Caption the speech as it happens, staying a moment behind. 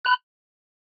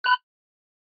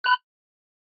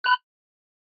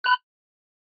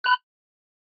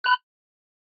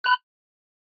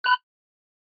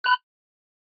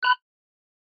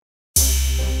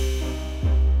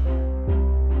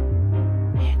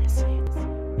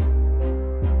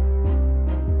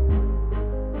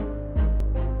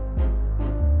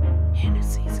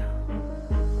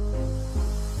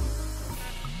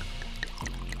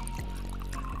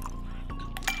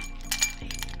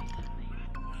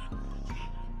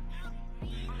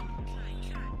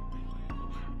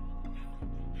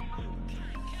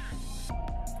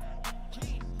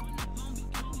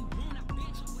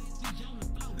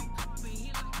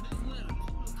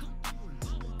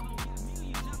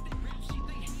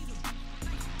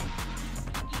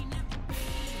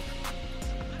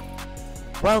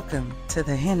Welcome to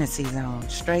the Hennessey Zone.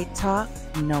 Straight talk,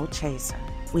 no chaser.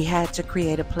 We had to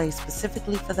create a place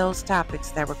specifically for those topics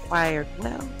that required,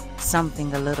 well,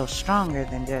 something a little stronger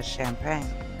than just champagne.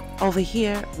 Over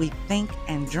here, we think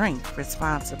and drink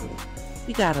responsibly.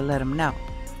 You gotta let them know.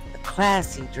 The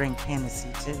classy drink Hennessy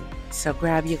too. So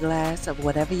grab your glass of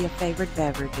whatever your favorite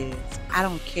beverage is. I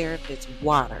don't care if it's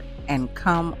water. And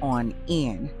come on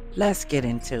in. Let's get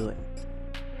into it.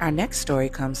 Our next story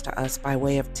comes to us by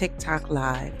way of TikTok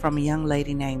Live from a young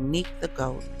lady named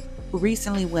Niquedagoat, who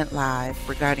recently went live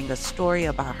regarding a story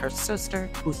about her sister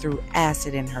who threw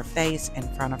acid in her face in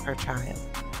front of her child.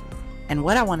 And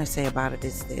what I want to say about it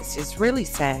is this: it's really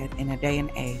sad in a day and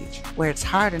age where it's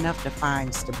hard enough to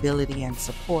find stability and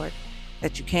support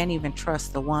that you can't even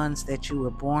trust the ones that you were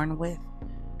born with.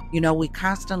 You know, we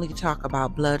constantly talk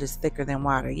about blood is thicker than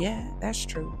water. Yeah, that's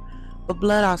true. But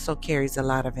blood also carries a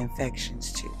lot of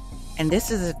infections too. And this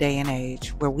is a day and age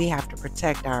where we have to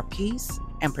protect our peace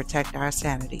and protect our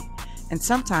sanity. And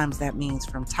sometimes that means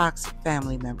from toxic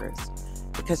family members.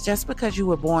 Because just because you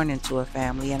were born into a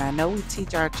family, and I know we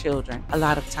teach our children a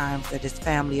lot of times that it's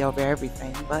family over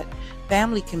everything, but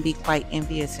family can be quite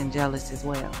envious and jealous as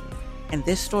well. And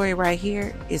this story right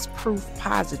here is proof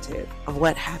positive of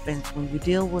what happens when you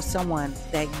deal with someone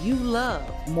that you love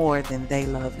more than they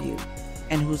love you,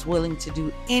 and who's willing to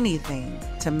do anything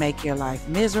to make your life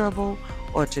miserable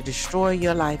or to destroy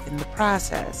your life in the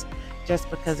process just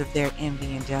because of their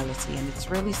envy and jealousy. And it's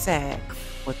really sad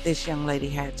what this young lady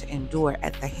had to endure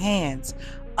at the hands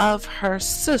of her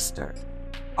sister.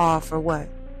 All for what?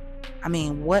 I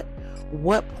mean, what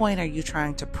point are you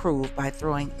trying to prove by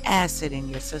throwing acid in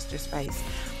your sister's face?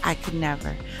 I could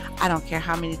never. I don't care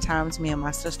how many times me and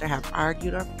my sister have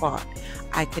argued or fought.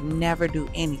 I could never do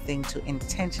anything to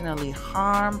intentionally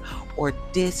harm or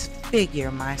disfigure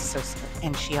my sister.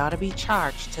 And she ought to be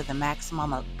charged to the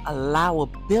maximum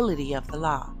allowability of the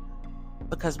law.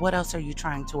 Because what else are you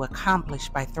trying to accomplish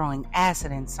by throwing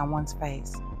acid in someone's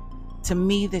face? To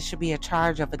me, this should be a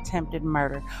charge of attempted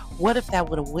murder. What if that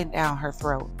would have went down her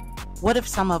throat? What if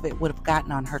some of it would have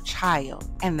gotten on her child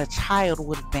and the child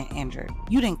would have been injured?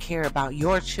 You didn't care about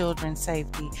your children's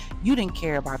safety. You didn't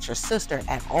care about your sister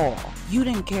at all. You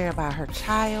didn't care about her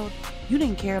child. You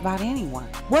didn't care about anyone.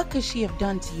 What could she have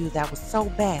done to you that was so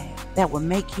bad that would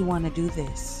make you want to do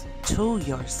this to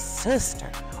your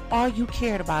sister? All you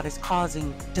cared about is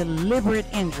causing deliberate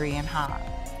injury and harm,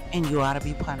 and you ought to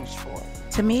be punished for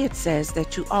it. To me, it says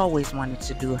that you always wanted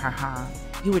to do her harm.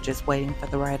 You were just waiting for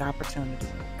the right opportunity.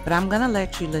 But I'm going to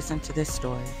let you listen to this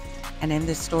story. And in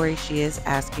this story, she is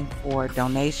asking for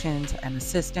donations and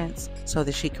assistance so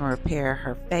that she can repair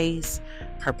her face,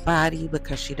 her body,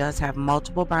 because she does have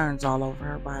multiple burns all over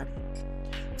her body.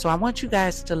 So I want you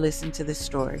guys to listen to this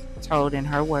story told in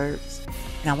her words.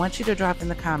 And I want you to drop in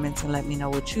the comments and let me know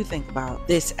what you think about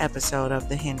this episode of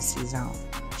the Hennessey Zone.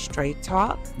 Straight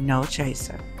talk, no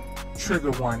chaser.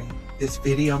 Trigger warning. This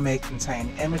video may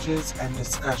contain images and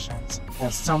discussions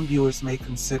that some viewers may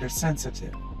consider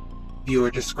sensitive.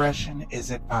 Viewer discretion is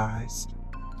advised.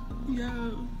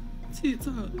 Yo,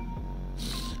 TikTok,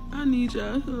 I need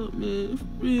y'all help, man. For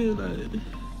real, like,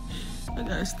 I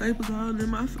got staples all in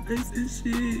my face and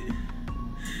shit.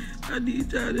 I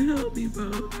need y'all to help me, bro.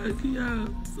 Like, can y'all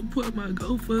support my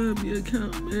GoFundMe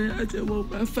account, man? I just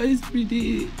want my face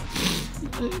redid.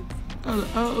 Like, out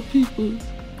of all people,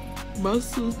 my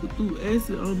sister threw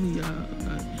acid on me, y'all.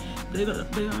 Like, they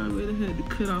already had to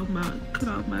cut off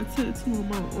my tattoo on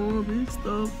my arm and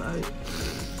stuff. Like,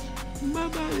 my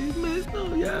body's messed up,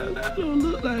 y'all. I don't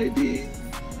look like this.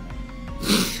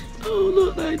 I don't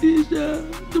look like this, y'all.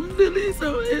 Them lilies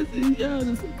so acid, y'all,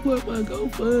 to support my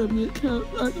GoFundMe account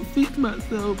so I can fix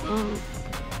myself,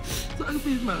 so I can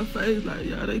fix my face. Like,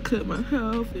 y'all, they cut my hair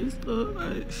off and stuff.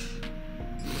 Like,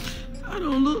 I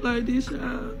don't look like this,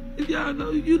 y'all. If y'all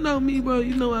know, you know me, bro.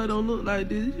 You know I don't look like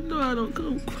this. You know I don't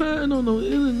come crying on the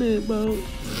internet, bro.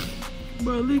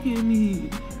 Bro, look at me.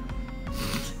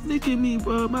 Look at me,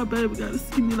 bro. My baby gotta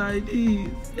see me like this.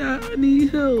 Y'all, I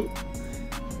need help.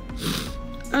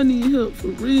 I need help for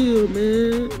real,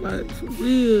 man. Like, for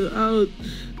real.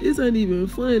 This ain't even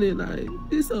funny. Like,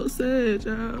 it's so sad,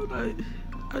 y'all. Like,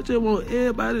 I just want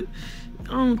everybody.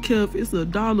 I don't care if it's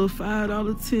 $1, $5,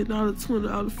 $10,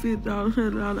 $20, $50,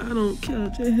 $100. I don't care.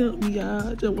 Just help me, y'all.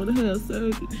 I just want to have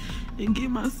surgery and get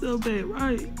myself back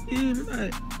right. Yeah,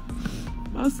 like,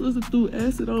 my sister threw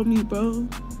acid on me, bro.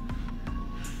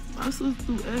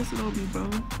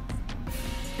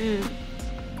 And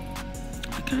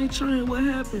I can't change what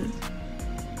happened.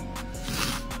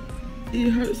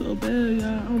 It hurts so bad,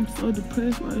 y'all. I'm so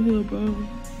depressed right here, bro.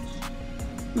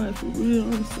 Like, for real,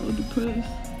 I'm so depressed.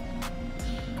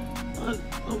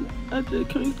 I just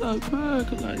can't stop crying,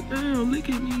 cause like, damn, look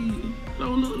at me. I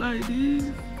don't look like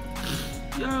this.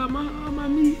 Y'all, all my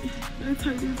meat, they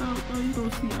take this out, bro. You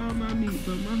gonna see all my meat,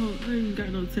 but I ain't got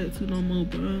no tattoo no more,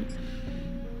 bro.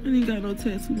 I ain't got no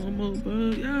tattoo no more,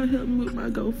 bro. Y'all help me with my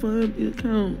GoFundMe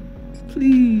account,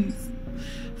 please.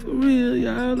 For real,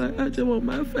 y'all. Like, I just want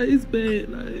my face back.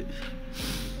 Like,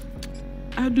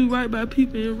 I do right by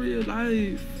people in real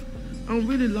life. I'm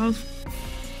really lost.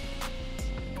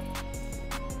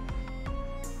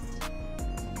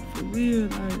 For real,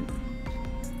 like,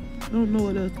 I don't know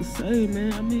what else to say,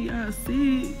 man. I mean, y'all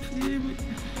see it, feel me?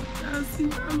 Y'all see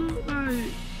what I look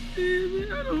like, feel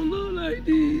me? I don't look like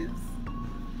this.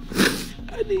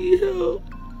 I need help.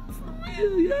 For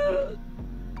real, y'all.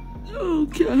 I don't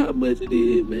care how much it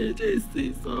is, man. Just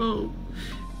say something.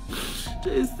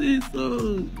 Just say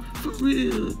something. For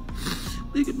real.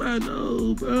 Look at my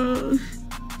nose, bro.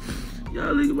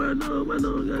 Y'all look at my nose. My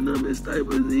nose got nothing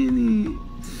staples in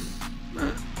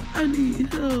it. I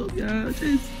need help, y'all.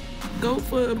 Just go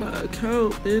for my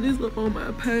account, man. It's up on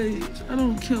my page. I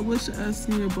don't care what y'all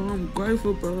see, bro. I'm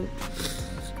grateful, bro.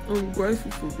 I'm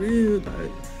grateful for real.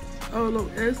 Like, all I'm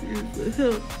asking is for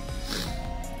help.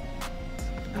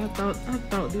 I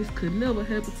thought this could never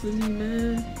happen to me,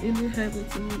 man. And it happened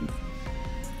to me.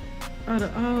 Out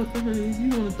of all things, you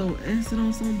want to throw acid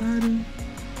on somebody?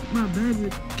 My baby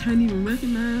can't even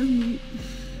recognize me.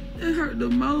 It hurt the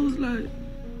most, like,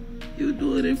 you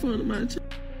do it in front of my child.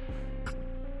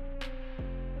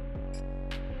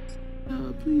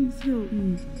 Please help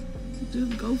me.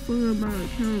 Just go fund my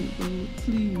account, bro.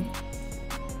 Please.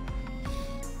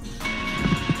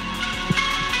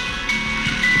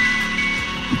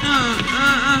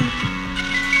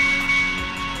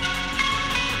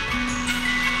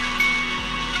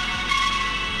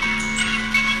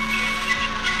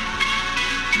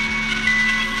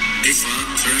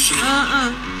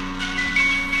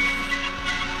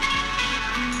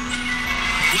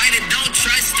 Why they don't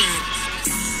trust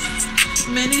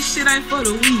them? Man, this shit ain't for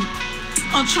the weak.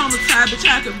 I'm traumatized, bitch,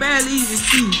 I can barely even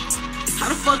see. How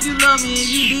the fuck you love me and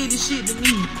you did this shit to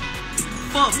me?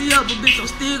 Fuck me up, but bitch, I'm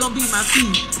still gonna be my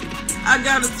feet. I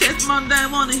got a testimony, they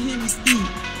ain't wanna hear me speak.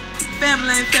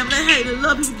 Family ain't family, they hate the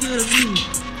love people give to me.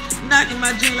 Knocking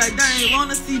my gym like they ain't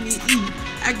wanna see me eat.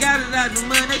 I got it out the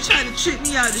mud, they try to trick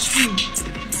me out the street.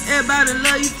 Everybody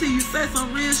love you till you say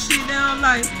some real shit they don't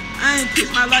like. I ain't pitch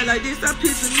my life like this, I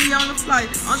picture me on the flight.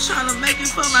 I'm trying to make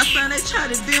it for my son, they try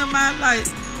to dim my light.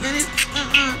 Man, it's,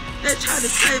 they try to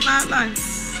take my life.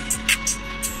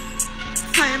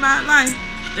 Take my life.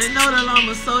 They know that I'm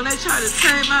a soul, they try to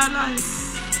take my life.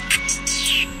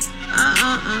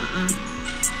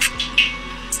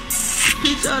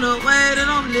 Picture the way that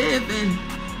I'm living.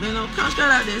 Man, I'm come straight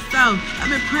out that south. I've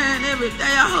been praying every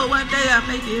day, I hope one day I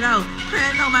make it out.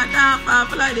 Praying on my downfall,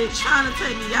 feel like they trying to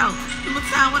take me out. Remember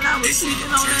time when I was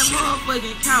sleeping on that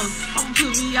motherfucking couch. I'ma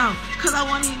put me out, cause I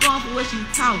wasn't even going for what she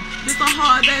taught. This a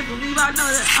hard day for me, but I know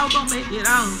that I'm gonna make it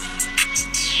out.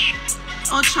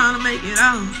 I'm trying to make it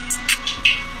out.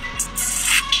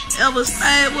 Ever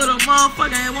stayed with a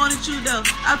motherfucker, ain't wanted you there.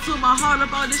 I took my heart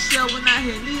up on this shell when I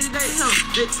had needed their help.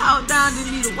 They talked down to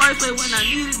me the worst way when I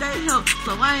needed their help.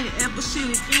 So I ain't ever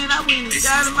shit again, I went and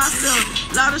got it myself.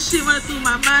 A lot of shit running through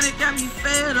my mind, it got me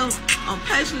fed up. I'm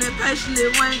patiently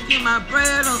waiting to get my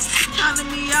bread up.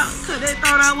 Counting me out, cause they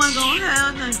thought I wasn't gonna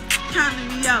have nothing. Counting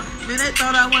me out, man, they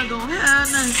thought I wasn't gonna have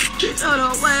nothing. Picture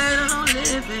the way that I'm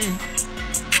living.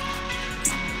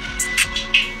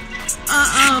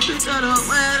 Picture the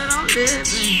way that I'm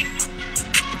living.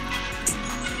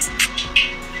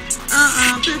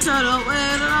 Picture the way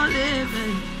that I'm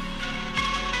living.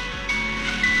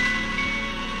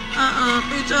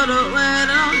 Picture the way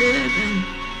that I'm living.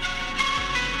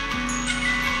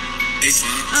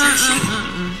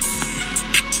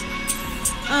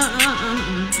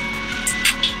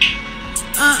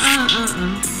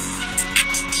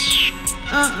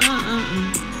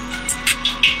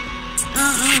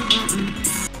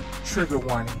 Trigger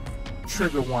warning.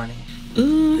 Trigger warning.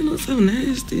 Ooh, it looks so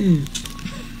nasty.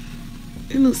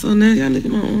 It looks so nasty. I look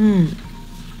at my arm.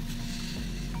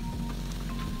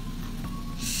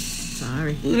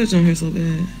 Sorry. Ooh, that don't hurt so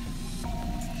bad.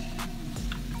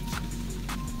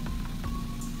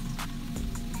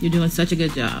 You're doing such a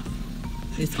good job.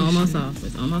 It's almost off.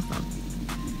 It's almost off.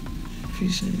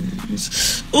 Appreciate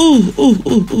it. Ooh.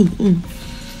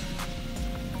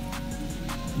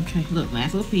 Okay, look,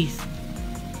 last little piece.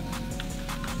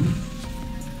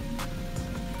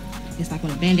 It's like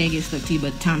when a band-aid gets stuck to you,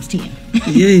 but times 10.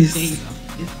 Yes. There you go.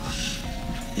 It's off.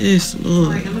 Yes, Lord.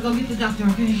 All right, I'm gonna go get the doctor,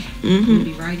 okay? Mm-hmm. We'll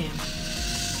be right in.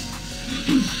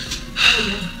 Oh,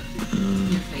 yeah.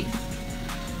 Your face.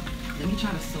 Let me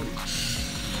try to soak.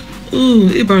 Ooh,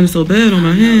 it burning so bad on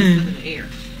my hand. Air.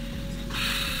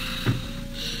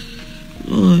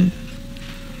 Lord.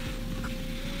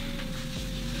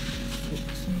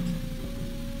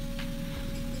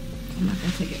 I'm not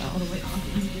gonna take it all the way off.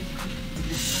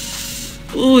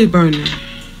 Ooh, it burning.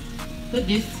 Put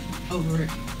this over it.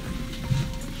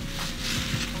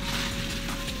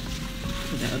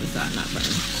 Put that other side not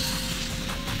burning.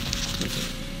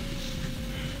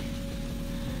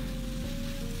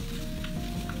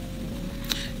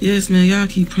 Yes, man, y'all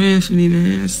keep praying for me,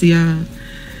 man. I see y'all.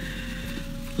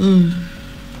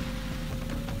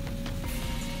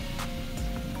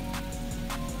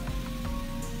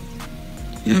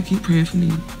 Y'all keep praying for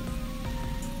me.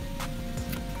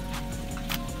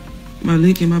 My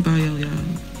link in my bio, y'all.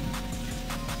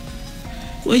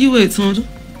 Where you at, Tundra?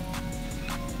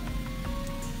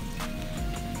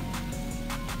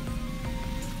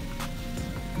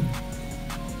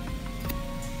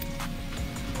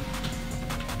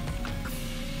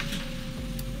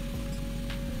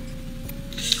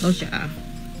 Close your eye.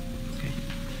 Okay.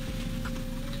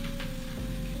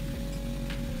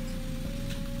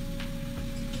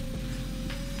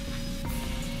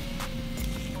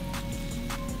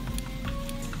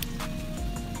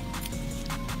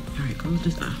 All right, close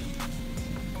this eye.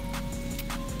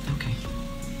 Okay.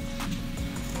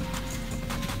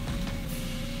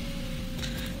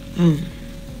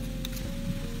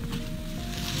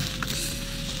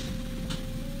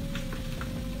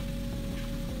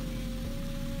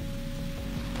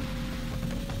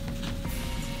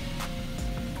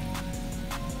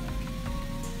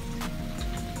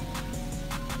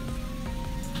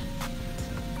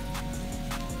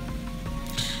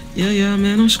 Yeah,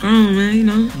 man, I'm strong, man, you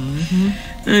know.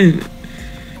 Hey,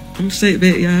 I'm straight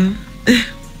back, y'all.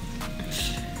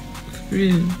 For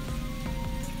real.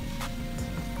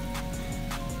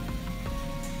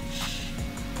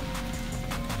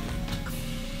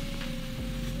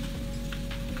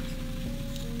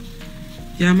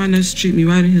 Yeah, my nurse treat me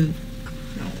right in here.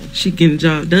 She getting the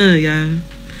job done, y'all.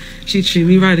 She treat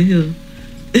me right in here.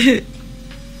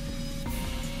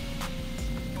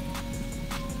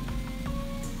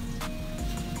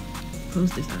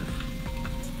 Close this eye.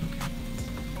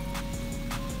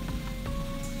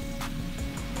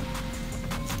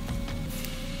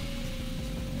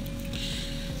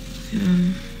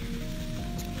 Yeah.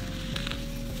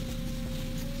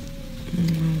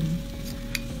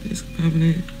 It's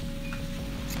confident.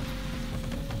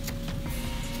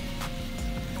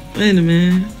 Wait a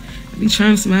minute. I be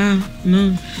trying to smile, you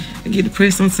know. I get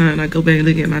depressed sometimes. I go back and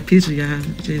look at my picture, y'all.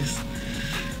 Just,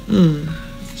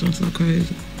 I'm so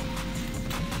crazy.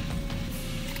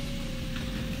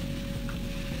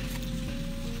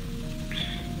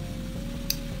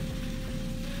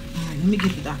 Let me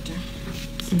get the doctor.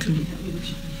 Okay.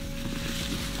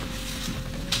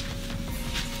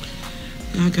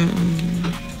 Y'all got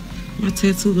my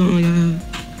tattoo going, y'all.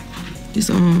 This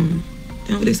damn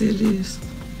what they said it is.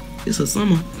 It's a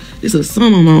summer. It's a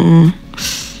summer on my arm.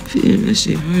 Feel me? That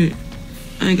shit hurt.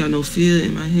 I ain't got no feel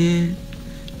in my hand.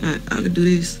 I could do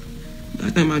this. But I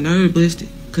think my nerve busted.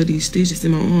 Cause these stitches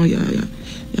in my arm,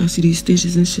 y'all see these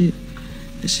stitches and shit.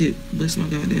 That shit bust my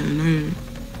goddamn nerve.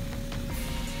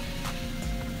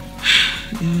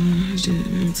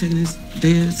 I'm taking this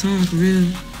day at a time, for real.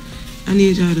 I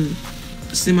need y'all to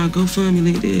send my GoFundMe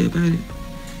link to everybody.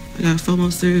 I got 4 more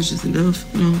surgeries enough,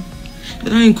 you know.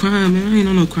 But I ain't crying, man. I ain't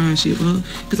on no crying shit, bro.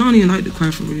 Cause I don't even like to cry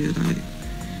for real. Like,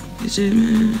 that shit,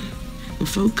 man. But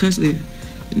folk constantly,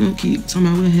 you know, keep talking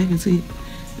about what happened to you.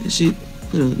 That shit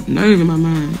put a nerve in my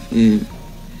mind. Yeah.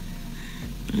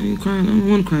 I ain't crying. I don't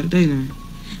want to cry today now.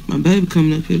 My baby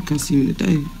coming up here to come see me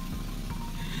today.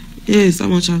 Yes, I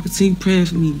want y'all to continue praying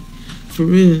for me. For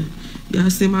real.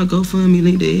 Y'all send my GoFundMe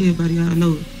link to everybody y'all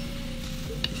know.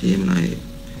 Feel me? Like,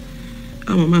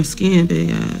 I want my skin back,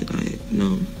 y'all. Like, you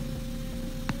know.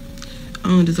 I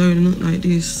don't deserve to look like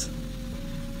this.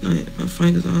 Like, my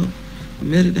fingers all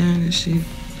melted down and shit.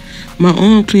 My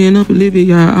arm clearing up a little bit,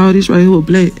 y'all. All this right here was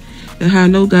black. That's how I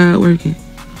know God working.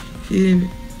 Feel me?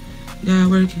 God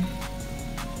working.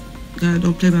 God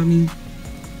don't play by me.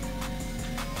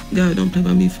 God don't play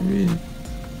by me for real.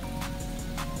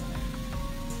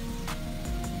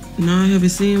 No, I haven't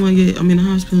seen one yet. I'm in the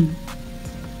hospital.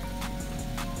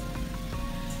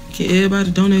 Can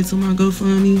everybody donate to my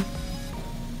GoFundMe?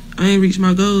 I ain't reached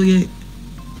my goal yet.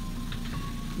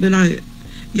 But like,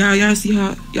 y'all see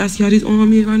how this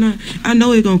arm is right now? I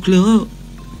know it gonna clear up.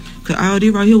 Cause all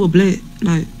this right here was black.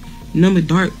 Like, number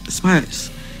dark spots.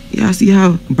 Y'all see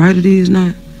how bright it is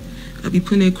now? I be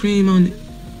putting that cream on it.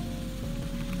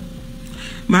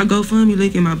 My GoFundMe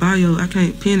link in my bio, I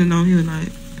can't pin it on here, like,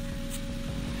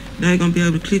 they ain't gonna be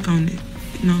able to click on it,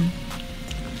 you know.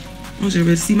 I'm just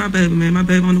ready to see my baby, man. My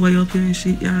baby on the way up here and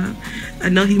shit, y'all. I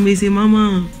know he miss his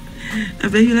mama. I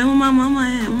bet he like, where my mama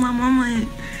at? Where my mama at?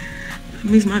 I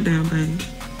miss my damn baby.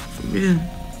 For real.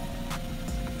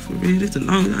 For real. This is the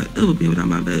longest I've ever been without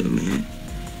my baby, man.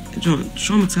 It's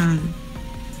traumatizing.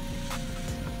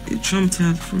 It's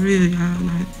traumatizing for real, y'all.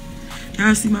 Like,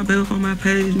 y'all see my baby on my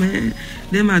page, man.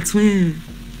 They're my twin.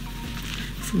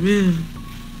 For real.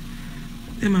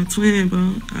 They're my twin,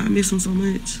 bro. I miss them so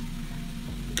much.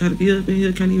 Gotta be up in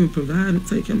here, can't even provide and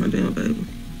take care of my damn baby.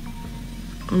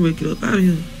 I'm ready to get up out of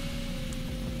here.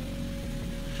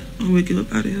 I'm ready to get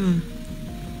up out of here.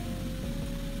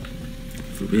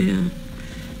 For real.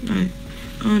 Like,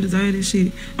 I don't deserve this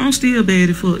shit. I'm still bad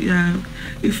as fuck, y'all.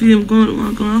 You feel me? Going,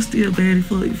 I'm still bad as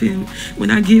fuck, you feel me?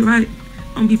 When I get right,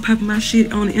 I'm gonna be popping my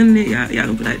shit on the internet, y'all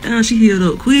gonna be like, damn, she healed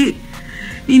up quick.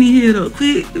 Nene healed up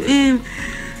quick, and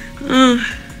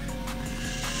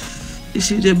this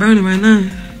shit just burning right now.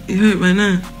 It hurt right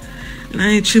now. And I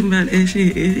ain't tripping about that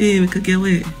shit. Cause get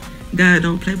what? God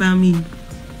don't play by me.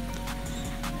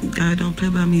 God don't play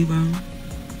by me, bro.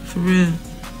 For real.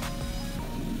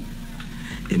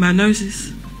 And my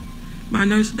nurses,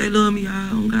 they love me, y'all.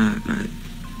 Oh God, like,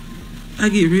 I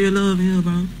get real love in here,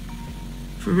 bro.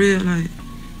 For real, like,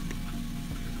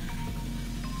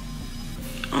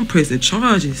 I'm pressing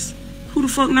charges. Who the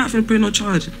fuck not finna press no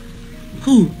charges?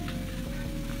 Who?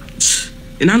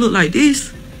 And I look like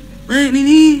this? What,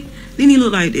 Nene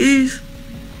look like this?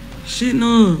 Shit,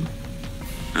 no.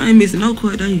 I ain't missing no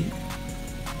court date.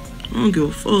 I don't give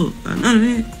a fuck about none of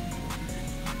that.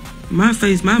 My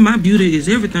face, my beauty is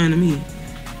everything to me.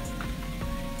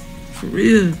 For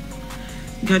real.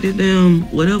 Got this damn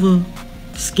whatever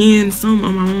skin, something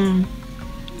on my arm.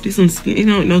 This some skin, it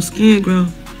don't no skin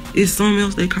growth. It's something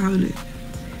else they call it.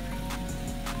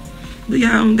 But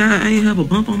yeah, oh God, I ain't have a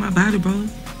bump on my body, bro.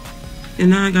 And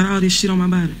now I got all this shit on my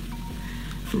body.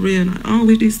 For real, I don't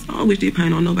wish this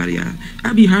pain on nobody, y'all.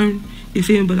 I be hurting, you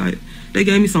feel me? But like, they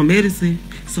gave me some medicine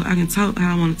so I can talk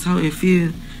how I want to talk and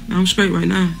feel. Now I'm straight right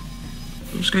now.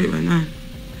 I'm straight right now.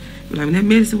 But like, when that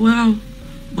medicine went off,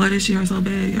 boy, that shit hurt so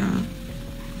bad, y'all.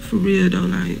 For real, though,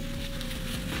 like,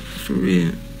 for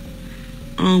real.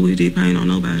 I don't wish this pain on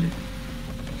nobody.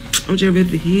 I'm just ready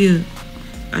to heal.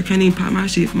 I can't even pop my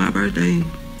shit for my birthday. You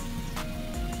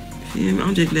feel me?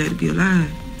 I'm just glad to be alive.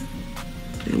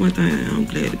 That one thing, I'm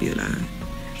glad to be alive.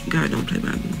 God don't play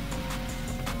by me.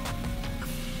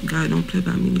 God don't play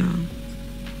by me, y'all.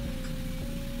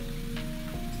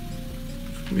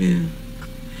 For real.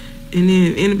 And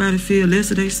then anybody feel less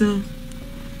of themselves,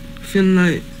 feeling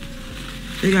like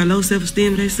they got low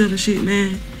self-esteem of themselves and shit,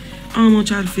 man, I don't want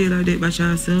y'all to feel like that about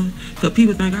y'allself. Cause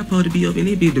people think I'm supposed to be up and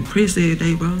they be depressed every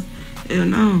day, bro. Hell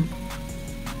no.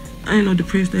 I ain't no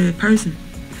depressed ass person.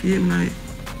 You feel me? Like,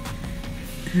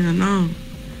 hell no.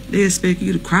 They expect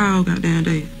you to cry all goddamn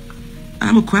day.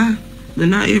 I'ma cry, but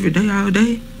not every day, all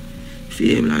day. You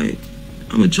feel me? Like,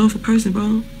 I'm a joyful person,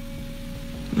 bro.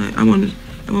 Like, I want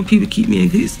people to keep me in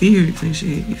good spirits and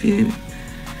shit. You feel me?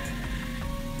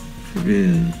 For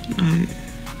real. Like,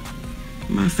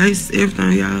 my face is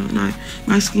everything, y'all. Like,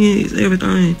 my skin is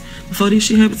everything. Before this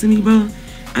shit happened to me, bro,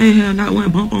 I ain't had not one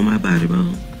bump on my body, bro.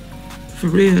 For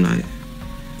real, like,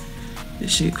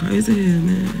 this shit crazy as hell,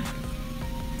 man.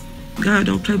 God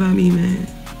don't play by me, man.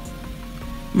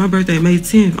 My birthday May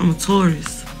 10th. I'm a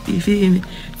Taurus. You feel me?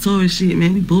 Taurus shit,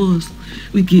 man. We boys.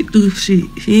 We get through shit.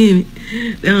 You feel me?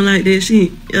 They don't like that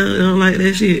shit. They don't like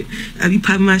that shit. I be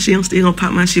popping my shit. I'm still gonna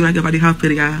pop my shit when I get by the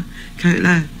hospital, y'all. Can't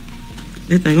lie.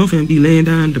 That thing, I'm finna be laying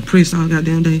down depressed all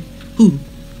goddamn day. Who?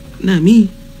 Not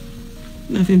me.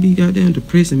 I'm not finna be goddamn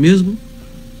depressed and miserable.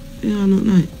 Yeah, I know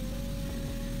not.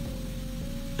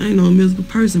 I ain't no miserable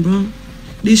person, bro.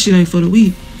 This shit ain't for the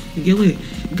weak. And get what?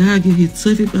 God give his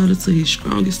toughest battle to his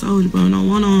strongest soldier, bro. No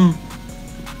one on.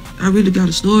 I really got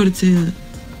a story to tell.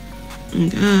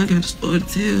 And God, I got a story to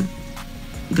tell.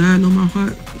 God know my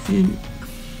heart. You feel me?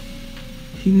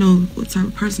 He know what type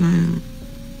of person I am.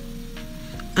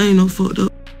 I ain't no fucked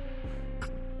up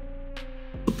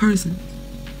person.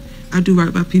 I do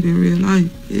right by people in real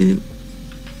life. Yeah.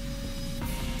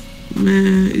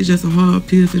 Man, it's just a hard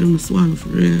pill for them to swallow, for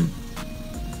real.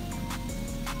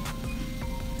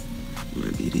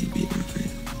 Might be these beat my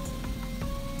face.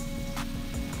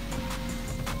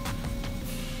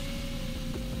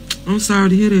 I'm sorry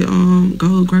to hear that,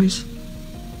 Gold Grace.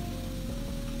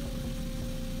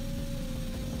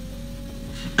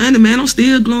 And man, I'm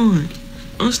still glowing.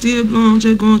 I'm still glowing. I'm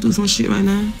just going through some shit right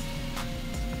now.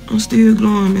 I'm still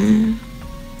glowing, man.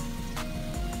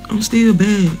 I'm still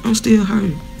bad. I'm still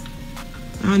hurt.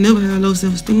 I never had low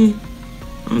self-esteem.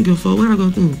 I don't give a fuck what I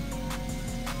go through.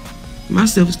 My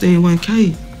self-esteem wasn't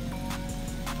K.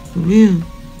 For real.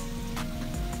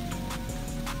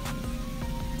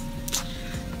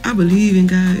 I believe in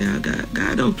God, y'all.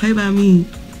 God don't play by me.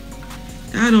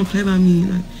 God don't play by me.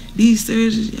 Like, these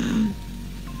surgeries, y'all.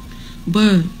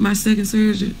 But my second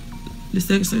surgery, the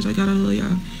second surgery I got out of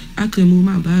y'all, I couldn't move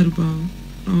my body, bro.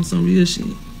 On some real shit.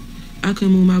 I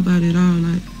couldn't move my body at all.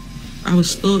 Like, I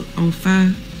was stuck on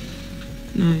fire.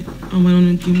 Like, I went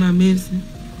on to give my medicine.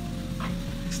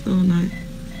 Still like,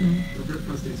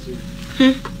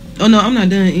 Oh no, I'm not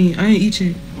done eating. I ain't eat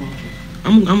yet.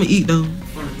 I'm gonna eat though.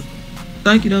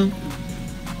 Thank you though.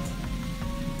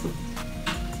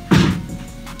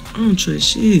 I don't trust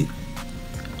shit.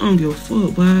 I don't give a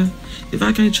fuck, boy. If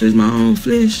I can't trust my own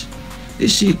flesh,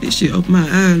 this shit open my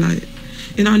eye, like.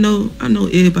 And I know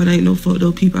everybody ain't no fucked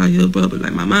up people out here, bro. But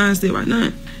like my mindset right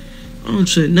now, I don't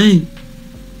trust nothing.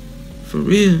 For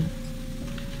real.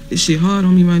 This shit hard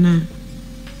on me right now.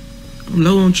 I'm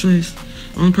low on trust.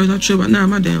 Only person I trust right now is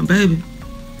my damn baby.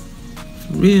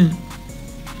 For real.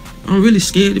 I'm really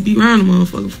scared to be around a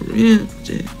motherfucker, for real.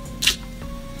 Just,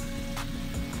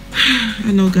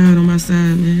 I know God on my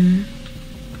side, man.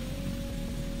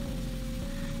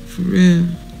 For real.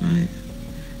 Like,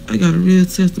 I got a real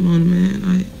testimony, man.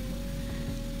 Like,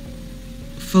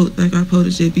 folk think I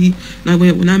supposed to just be like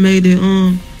when I made that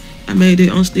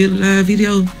on Still Alive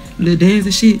video, little dance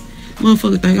and shit.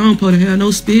 Motherfucker think I don't supposed to have no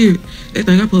spirit. They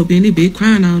think I supposed to be in this bitch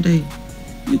crying all day.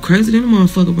 You crazy than a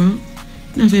motherfucker, bro.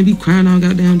 You not finna be crying all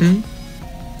goddamn day.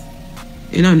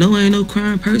 And I know I ain't no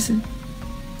crying person.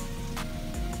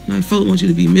 Like, folk want you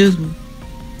to be miserable.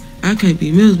 I can't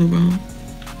be miserable, bro.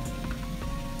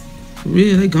 For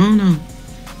real, they gone now.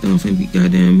 They don't finna be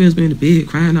goddamn miserable in the bed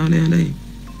crying all damn day.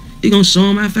 It gonna show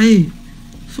on my face.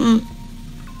 Fuck.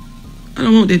 I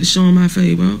don't want that to show on my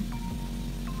face, bro.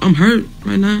 I'm hurt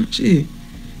right now. Shit.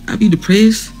 I be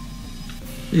depressed.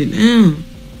 But damn.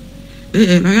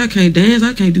 They act like I can't dance.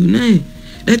 I can't do nothing.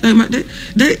 They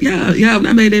think y'all, when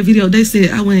I made that video, they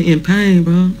said I wasn't in pain,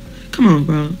 bro. Come on,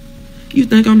 bro. You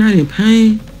think I'm not in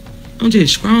pain? I'm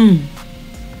just strong.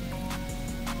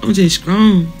 I'm just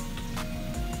strong.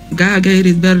 God gave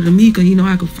this better than me because he know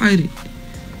I can fight it.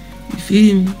 You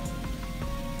feel me?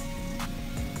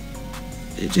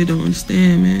 They just don't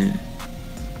understand, man.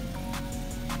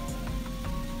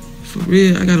 For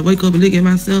real, I gotta wake up and look at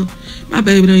myself. My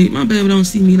baby don't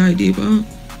see me like this, bro.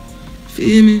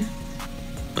 Feel me?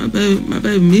 My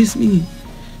baby miss me.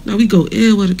 Now we go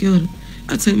everywhere together.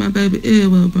 I take my baby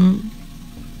everywhere, bro.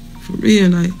 For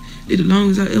real, like, it's the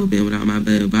longest I ever been without my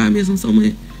baby. But I miss him so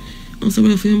much. I'm so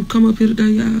ready for him to come up here today,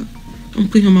 y'all. I'm gonna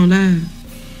put him on live.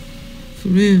 For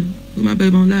real. Put my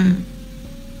baby on live.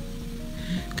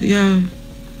 Cause y'all,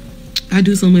 I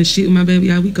do so much shit with my baby,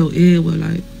 y'all. We go everywhere,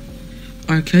 like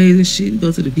arcades and shit. We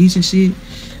go to the beach and shit.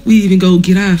 We even go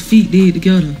get our feet did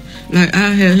together. Like, I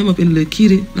had him up in the little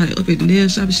kitty, like up at the nail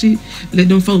shop and shit. Let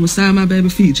them folk massage my baby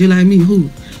feet just like me. Who?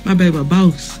 My baby a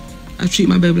boss. I treat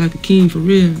my baby like a king, for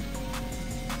real.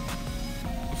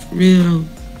 For real, though.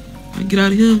 I get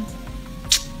out of here.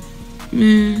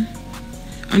 Man,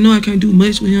 I know I can't do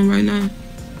much with him right now.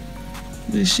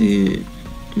 But shit,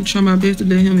 I'm gonna try my best to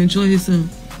let him enjoy himself.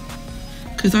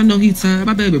 Cause I know he tired.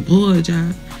 My baby bored,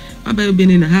 y'all. My baby been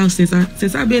in the house since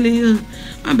I been in here.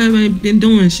 My baby ain't been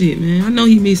doing shit, man. I know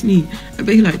he miss me. I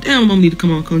bet he like, damn, mom need to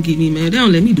come get me, man. They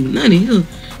don't let me do nothing here.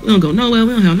 We don't go nowhere.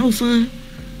 We don't have no fun.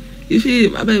 You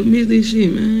feel? My baby miss this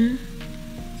shit, man.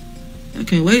 I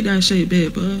can't wait till I shake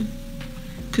back, bro.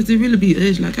 Cause it really be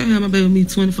us. Like, I have my baby with me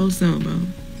 24/7, bro.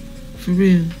 For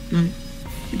real. Like,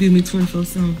 it be with me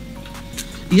 24/7.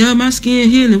 Yeah, my skin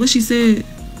healing. What she said?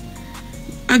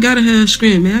 I gotta have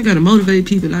strength, man. I gotta motivate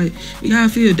people. Like, y'all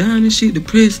feel down and shit,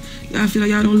 depressed. Y'all feel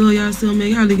like y'all don't love yourself, man.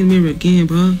 Y'all look in the mirror again,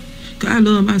 bro. Cause I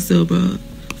love myself, bro.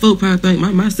 Folk probably think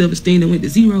my self-esteem that went to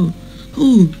zero.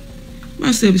 Who?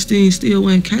 My self-esteem still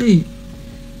 1K.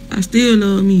 I still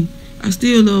love me. I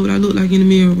still love what I look like in the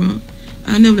mirror, bro.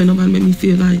 I never let nobody make me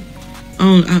feel like I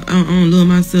don't love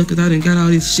myself because I done got all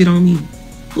this shit on me.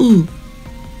 Who?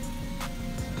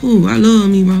 I love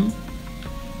me, bro.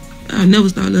 I never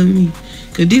stop loving me.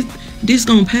 Cause this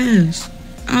gonna pass.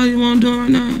 All this what I'm doing right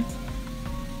now.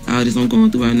 All this I'm going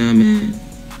through right now, man.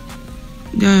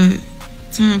 God,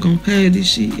 time gonna pass this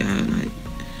shit, y'all. Like,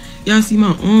 y'all see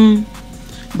my arm?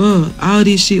 But all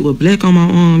this shit was black on my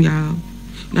arm, y'all.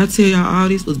 And I tell y'all all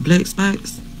this was black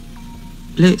spots.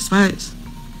 Black spots.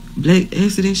 Black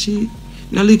acid shit.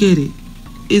 Now look at it.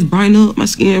 It's brighten up. My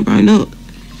skin brighten up.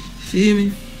 Feel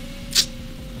me?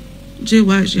 Just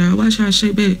watch, y'all. Watch how I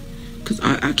shake back. Cause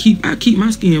I keep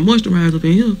my skin moisturized up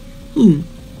in here. Who?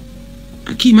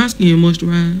 I keep my skin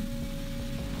moisturized.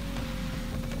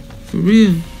 For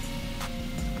real.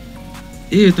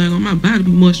 Everything on my body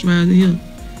be moisturized in here.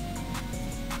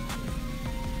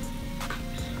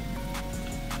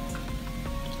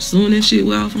 Soon that shit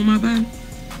wear off on my body.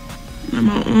 Like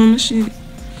my arm and shit.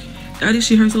 God, this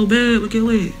shit hurt so bad, but get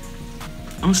what?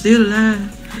 I'm still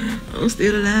alive. I'm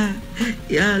still alive.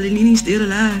 Yeah, Lenini still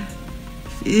alive.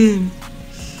 Feel me?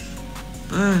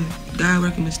 But God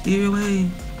working mysterious ways.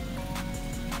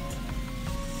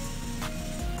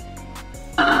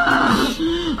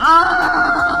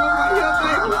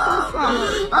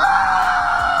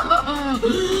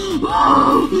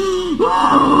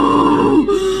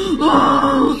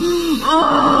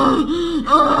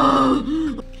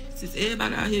 Since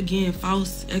everybody out here getting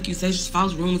false accusations,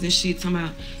 false rumors and shit, talking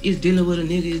about it's dealing with a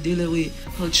nigga, it's dealing with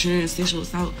her children, sexual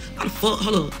assault. Why the fuck,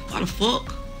 hold up, why the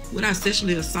fuck would I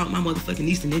sexually assault my motherfucking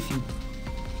niece and nephew?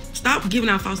 Stop giving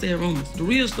out false ass rumors. The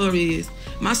real story is,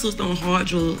 my sister on hard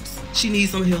drugs. She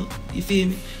needs some help, you feel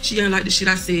me? She ain't like the shit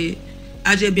I said.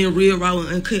 I just been real raw and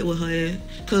uncut with her ass.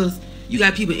 Cause you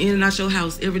got people in and out your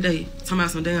house every day talking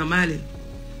about some damn Miley.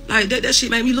 Like, that shit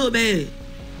made me look bad.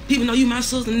 People know you my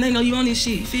sister and they know you on this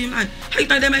shit, you feel me? Like, how you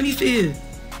think that made me feel?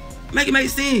 Make it make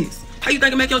sense. How you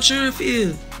think it make your children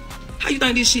feel? How you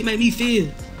think this shit made me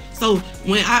feel? So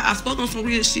when I spoke on some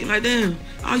real shit, like, damn,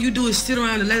 all you do is sit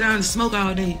around and lay down and smoke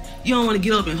all day. You don't want to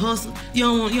get up and hustle. You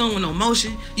don't want no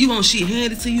motion. You want shit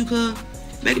handed to you, cuz.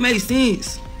 Make it make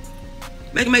sense.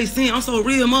 Make it make sense. I'm so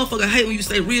real, motherfucker. I hate when you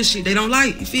say real shit they don't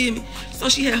like. You feel me? So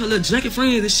she had her little junkie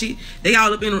friends and shit. They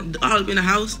all up in the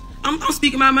house. I'm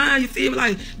speaking my mind. You feel me?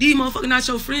 Like, these motherfuckers not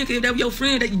your friend. Cause if they were your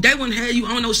friend, they wouldn't have you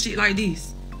on no shit like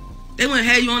this. They wouldn't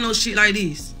have you on no shit like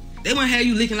this. They wouldn't have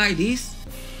you licking like this.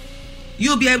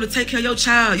 You'll be able to take care of your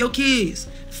child, your kids.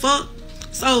 Fuck.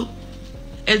 So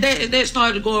as that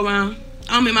started to go around,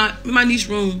 I'm in my niece's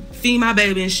room, feeding my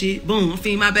baby and shit. Boom, I'm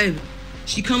feeding my baby.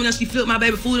 She coming up, she flipped my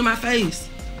baby food in my face.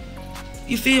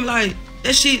 You feel me? Like,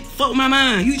 that shit fucked my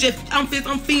mind. I'm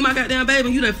feeding my goddamn baby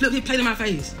and you done flipped his plate in my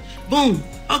face. Boom.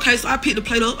 Okay, so I picked the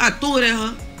plate up, I threw it at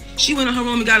her. She went in her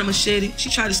room and got a machete. She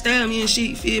tried to stab me and shit,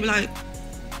 you feel me? Like,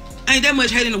 ain't that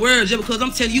much hate in the world just because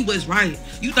I'm telling you what's right.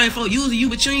 You think folk using you,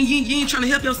 but you ain't trying to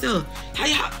help yourself.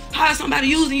 How is somebody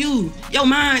using you? Your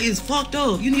mind is fucked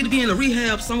up. You need to be in a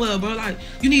rehab somewhere, bro. Like,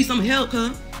 you need some help,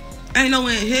 cuz. Ain't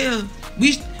nowhere in hell.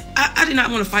 I did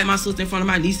not want to fight my sister in front of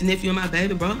my niece and nephew and my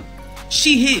baby, bro.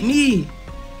 She hit me.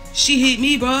 She hit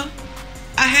me, bro.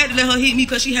 I had to let her hit me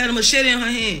because she had a machete in her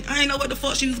hand. I ain't know what the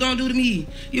fuck she was gonna do to me.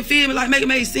 You feel me? Like, make it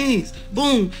make sense.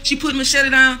 Boom. She put the machete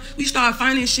down. We started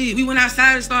finding shit. We went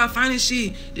outside and started finding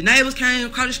shit. The neighbors came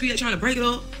across the street trying to break it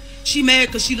up. She mad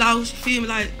because she lost. You feel me?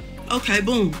 Like, okay,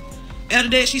 boom. After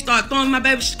that, she started throwing my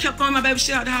baby. She kept throwing my baby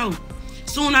shit out the house.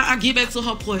 Soon I get back to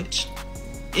her porch.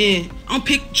 And I'm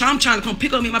trying to come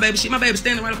pick up me my baby shit. My baby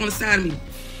standing right up on the side of me.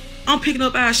 I'm picking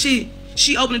up our shit.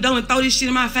 She opened the door and throw this shit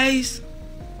in my face.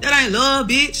 That ain't love,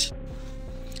 bitch.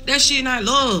 That shit not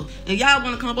love. And y'all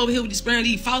wanna come up over here with spreading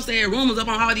these false ass rumors up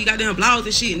on all these goddamn blogs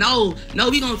and shit. No,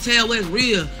 we gonna tell what's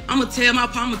real. I'ma tell my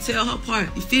part, I'ma tell her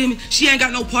part. You feel me? She ain't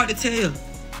got no part to tell.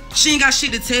 She ain't got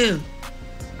shit to tell.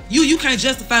 You can't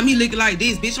justify me looking like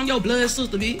this, bitch. I'm your blood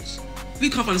sister, bitch.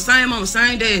 We come from the same mama,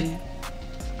 same daddy.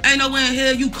 Ain't nowhere in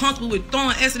hell you comfortable with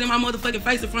throwing acid in my motherfucking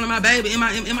face in front of my baby and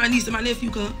my niece and my nephew,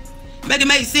 cuz. Make it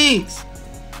make sense.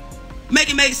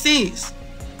 Make it make sense.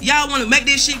 Y'all want to make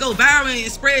this shit go viral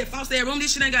and spread false ass rumors.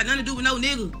 This shit ain't got nothing to do with no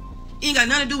nigga. Ain't got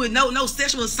nothing to do with no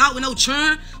sexual assault with no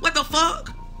churn. What the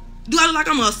fuck? Do I look like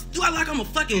I'm a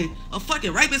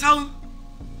fucking rapist hoe?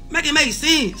 Make it make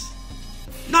sense.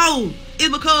 No, it's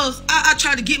because I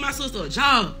tried to get my sister a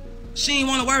job. She ain't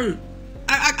want to work.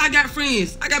 I got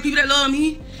friends. I got people that love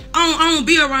me. I don't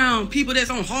be around people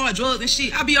that's on hard drugs and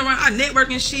shit. I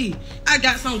network and shit. I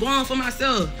got something going for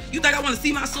myself. You think I want to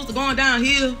see my sister going down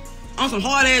here on some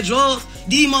hard ass drugs?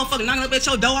 These motherfuckers knocking up at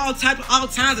your door all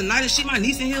times of night and shit. My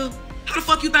niece in here. How the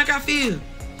fuck you think I feel?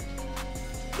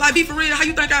 Like, be for real. How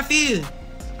you think I feel?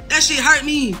 That shit hurt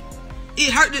me.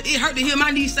 It hurt to hear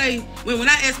my niece say when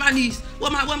I asked my niece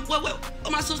what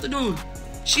my sister doing.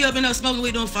 She up in there smoking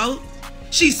with them folk.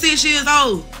 She's 6 years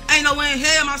old. Ain't no way in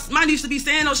hell my niece to be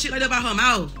saying no shit like that about her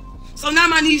mouth. So now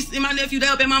my niece and my nephew, they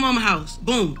up at my mama's house.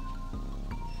 Boom.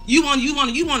 You want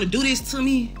to do this to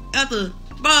me after,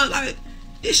 bro? Like,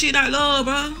 this shit not love,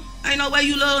 bro. Ain't no way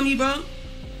you love me, bro.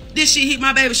 This shit hit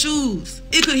my baby's shoes.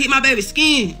 It could hit my baby's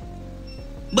skin.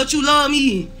 But you love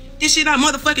me. This shit not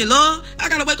motherfucking love. I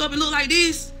gotta wake up and look like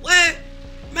this. What?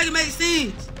 Make it make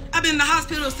sense. I've been in the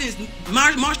hospital since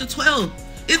March the 12th.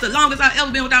 It's the longest I've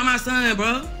ever been without my son,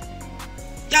 bro.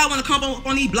 Y'all wanna come up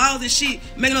on these blogs and shit,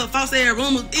 making up false ass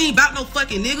rumors. It ain't about no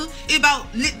fucking nigga. It about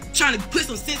trying to put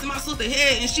some sense in my sister's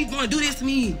head, and she wanna do this to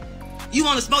me. You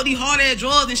wanna smoke these hard ass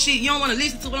drugs and shit. You don't wanna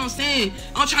listen to what I'm saying.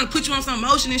 I'm trying to put you on some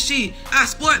emotion and shit. I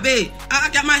sport babe. I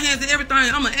got my hands in everything.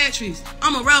 I'm an actress.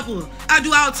 I'm a rapper. I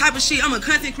do all type of shit. I'm a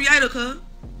content creator, cuz.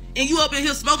 And you up in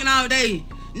here smoking all day.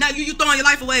 Now you throwing your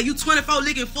life away. You 24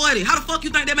 licking 40. How the fuck you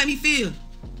think that make me feel?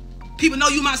 People know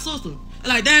you my sister.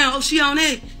 Like, damn, oh, she on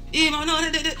that. You know,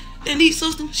 that neat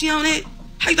sister, she on that.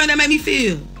 How you think that made me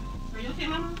feel? Are you okay,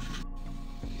 mama?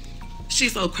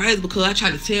 She's so crazy because I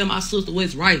try to tell my sister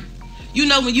what's right. You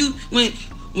know, when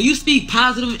you speak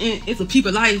positive into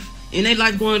people's life and they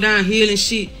life going downhill and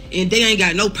shit, and they ain't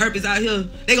got no purpose out here,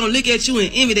 they gonna look at you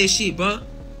and envy that shit, bro.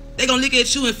 They gonna look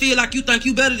at you and feel like you think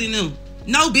you better than them.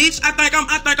 No, bitch, I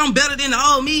think I'm better than the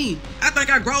old me. I think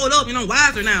I growed up and I'm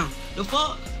wiser now. The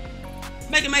fuck?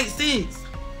 Make it make sense.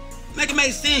 Make it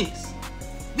make sense.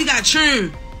 We got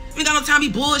churn. We ain't got no time to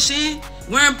be bullshitting.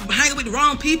 Hanging with the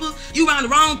wrong people. You around the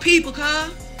wrong people,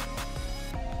 cuz.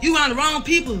 You around the wrong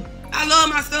people. I love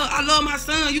myself. I love my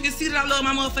son. You can see that I love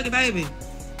my motherfucking baby.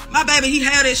 My baby, he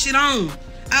had that shit on.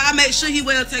 I make sure he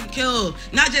well taken care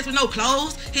of. Not just with no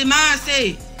clothes. His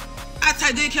mindset. I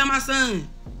take good care of my son.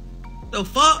 The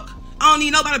fuck? I don't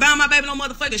need nobody buying my baby no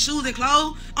motherfucking shoes and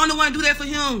clothes. I'm the one to do that for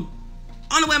him.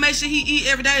 I'm the one to make sure he eat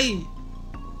every day.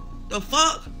 The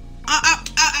fuck?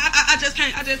 I just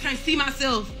can't see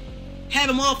myself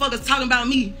having motherfuckers talking about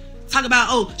me. Talking about,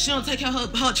 oh, she don't take care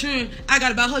of her children. I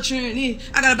got about her children this.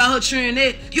 I got about her children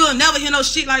that. You'll never hear no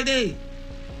shit like that.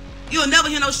 You'll never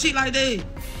hear no shit like that.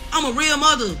 I'm a real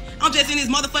mother. I'm just in this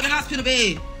motherfucking hospital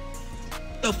bed.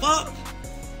 The fuck?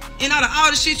 And out of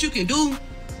all the shit you can do,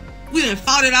 we done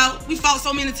fought it out. We fought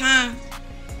so many times.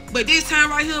 But this time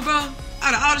right here, bro,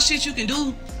 out of all the shit you can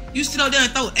do, you sit up there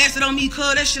and throw acid on me,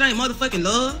 cuz that shit ain't motherfucking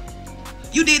love.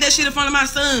 You did that shit in front of my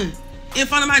son, in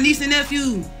front of my niece and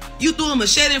nephew. You threw a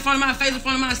machete in front of my face, in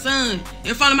front of my son,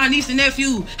 in front of my niece and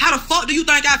nephew. How the fuck do you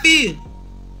think I feel?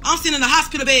 I'm sitting in the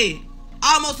hospital bed,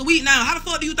 almost a week now. How the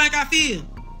fuck do you think I feel?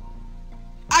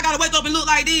 I gotta wake up and look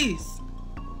like this.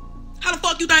 How the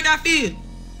fuck you think I feel?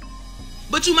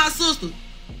 But you my sister.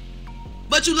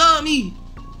 But you love me.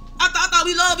 I thought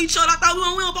we love each other. I thought we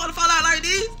don't supposed to fall out like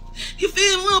this. You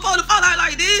feel me? We don't supposed to fall out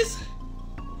like this.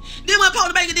 Then we're supposed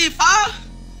to make it this fall.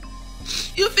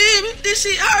 You feel me? This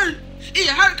shit hurt. It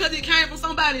hurt because it came from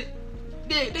somebody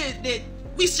that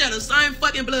we share the same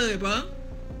fucking blood, bro.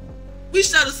 We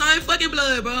share the same fucking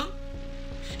blood, bro.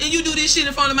 And you do this shit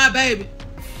in front of my baby.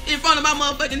 In front of my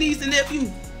motherfucking niece and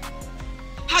nephew.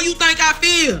 How you think I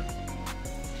feel?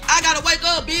 I gotta wake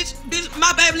up, bitch. Bitch,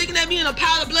 my baby looking at me in a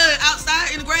pile of blood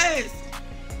outside in the grass.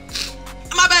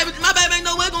 My baby ain't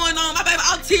know what's going on. My baby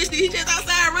autistic. He just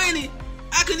outside running.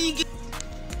 I couldn't even get.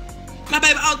 My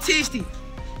baby autistic.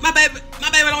 My baby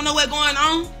don't know what's going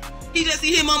on. He just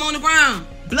see his mom on the ground.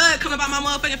 Blood coming out my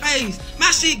motherfucking face. My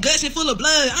shit gushing full of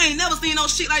blood. I ain't never seen no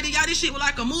shit like this, y'all. This shit was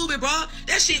like a movie, bro.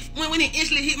 That shit, when it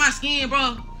instantly hit my skin,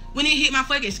 bro. When it hit my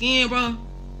fucking skin, bro.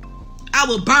 I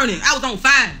was burning. I was on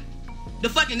fire. The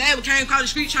fucking neighbor came across the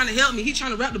street trying to help me. He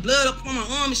trying to wrap the blood up on my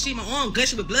arm and shit. My arm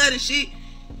gushing with blood and shit.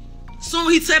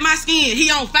 Soon he touched my skin. He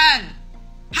on fire.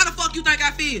 How the fuck you think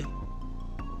I feel?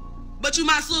 But you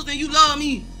my sister and you love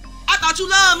me. I thought you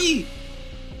loved me.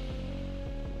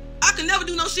 I could never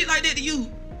do no shit like that to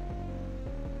you.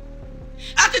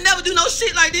 I could never do no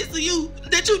shit like this to you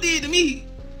that you did to me.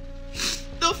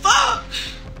 The fuck?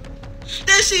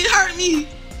 That shit hurt me.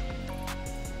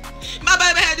 My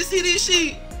baby had to see this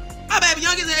shit. My baby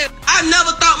young as hell. I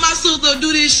never thought my sister would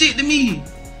do this shit to me.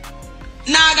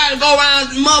 Now I gotta go around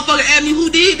motherfucker ask me, who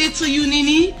did this to you,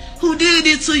 Nene? Who did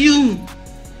this to you?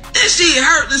 That shit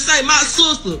hurt to say my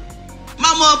sister. My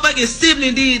motherfucking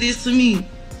sibling did this to me.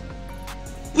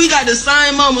 We got the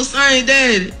same mama, same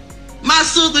daddy. My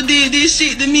sister did this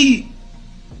shit to me.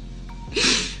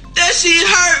 That shit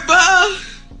hurt, bro.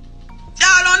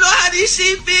 Y'all don't know how this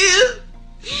shit feel.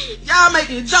 Y'all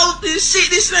making jokes, this shit.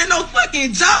 This shit ain't no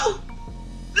fucking joke.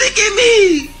 Look at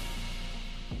me.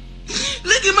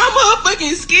 Look at my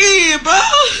motherfucking skin, bro.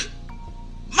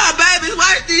 My babies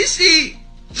watch this shit.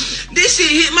 This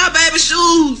shit hit my baby's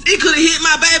shoes. It could have hit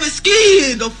my baby's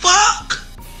skin. The fuck?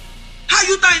 How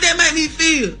you think that made me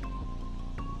feel?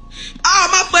 All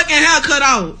my fucking hair cut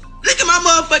off. Look at my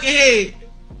motherfucking head.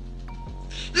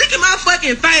 Look at my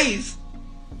fucking face.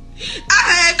 I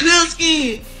had clear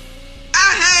skin.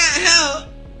 I had hair.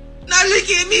 Now look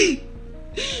at me.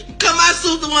 Cause my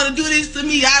sister wanna do this to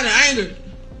me out of anger.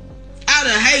 Out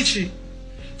of hatred.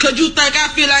 Cause you think I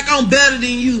feel like I'm better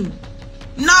than you.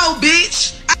 No,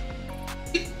 bitch.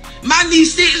 My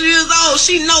niece 6 years old.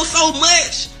 She knows so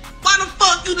much. Why the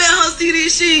fuck you let her see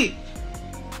this shit?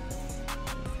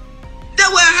 That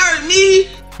what hurt me.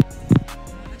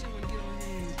 I just want to get on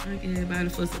here and thank everybody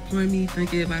for supporting me.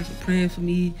 Thank everybody for praying for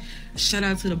me. Shout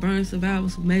out to the burn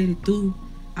survivors who made it through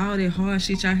all that hard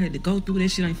shit y'all had to go through. That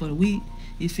shit ain't for the weak.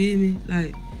 You feel me?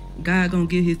 Like, God gonna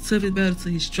give his toughest battle to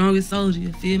his strongest soldier.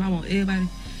 You feel me? I want everybody to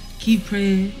keep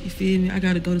praying. You feel me? I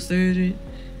gotta go to surgery.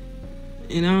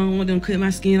 And I don't want them to cut my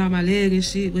skin off my leg and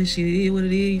shit. But shit is what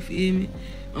it is. You feel me?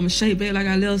 I'ma shake back like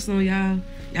I left some, y'all.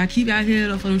 Y'all keep y'all head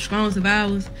up for them strong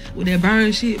survivors with that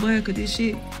burn shit, boy. Cause this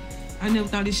shit, I never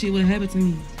thought this shit would have happened to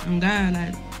me. On God,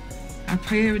 like, I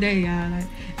pray every day, y'all. Like,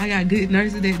 I got good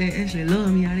nurses that actually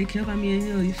love me, y'all. They care about me in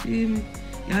here, you feel me?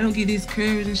 Y'all don't get this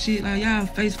courage and shit. Like, y'all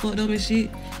face fucked up and shit.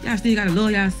 Y'all still gotta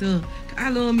love y'allself. I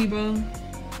love me, bro.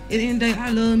 At the end of the day,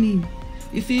 I love me.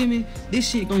 You feel me? This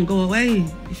shit gonna go away.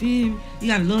 You feel me? You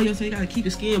gotta love yourself. You gotta keep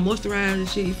your skin moisturized and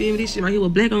shit. You feel me? This shit right here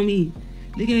was black on me.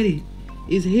 Look at it.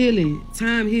 It's healing.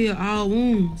 Time heal all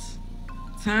wounds.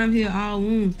 Time heal all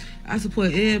wounds. I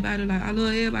support everybody. Like, I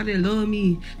love everybody that love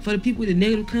me. For the people with the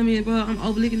negative comment, bro, I'm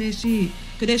overlooking that shit.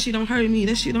 Cause that shit don't hurt me.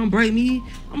 That shit don't break me.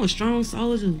 I'm a strong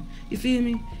soldier. You feel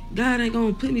me? God ain't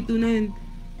gonna put me through nothing.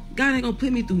 God ain't gonna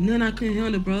put me through nothing I couldn't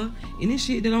handle, bro. And this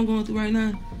shit that I'm going through right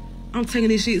now, I'm taking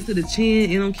this shit to the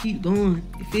chin and I'm keep going.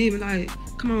 You feel me? Like,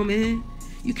 come on, man.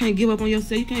 You can't give up on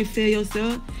yourself. You can't fail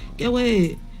yourself. Get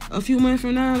what? A few months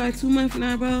from now, like 2 months from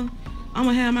now, bro, I'm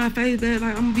gonna have my face back.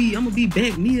 Like, I'm gonna be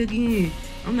back me again.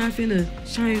 I'm not finna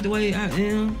change the way I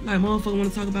am. Like, motherfucker wanna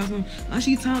talk about something. Why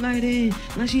she talk like that?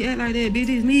 Why she act like that? Bitch,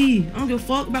 this is me. I don't give a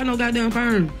fuck about no goddamn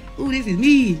burn. Ooh, this is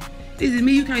me. This is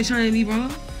me. You can't change me, bro.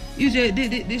 You just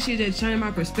this shit just changed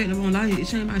my perspective on life. It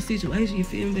changed my situation. You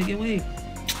feel me? But get away.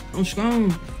 I'm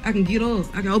strong. I can get up.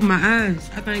 I can open my eyes.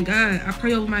 I thank God. I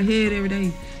pray over my head every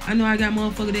day. I know I got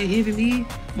motherfuckers that envy me.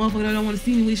 Motherfuckers that don't want to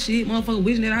see me with shit. Motherfuckers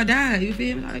wishing that I died. You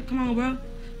feel me? Like, come on, bro.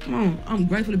 Come on. I'm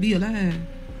grateful to be alive.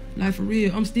 Like, for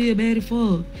real. I'm still bad as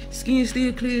fuck. Skin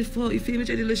still clear as fuck. You feel me?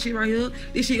 Just this little shit right here.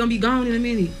 This shit gonna be gone in a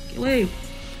minute. Get away.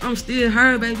 I'm still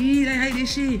her, baby. They hate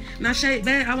this shit. Now shake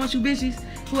back. I want you bitches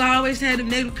who I always had them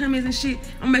negative comments and shit.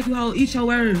 I'm gonna make you all eat your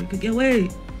word. Get away.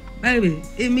 Baby,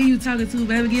 it's me you talking to,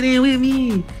 baby. Get in with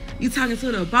me. You talking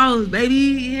to the boss, baby.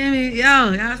 You hear me?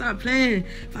 Yo, y'all stop playing.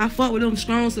 If I fuck with them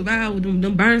strong survivors,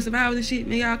 them burn survivors and shit,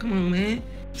 man, y'all come on, man.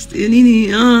 Still need it,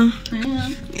 yeah.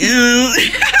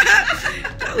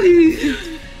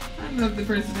 I love the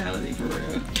personality, for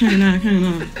real. Can't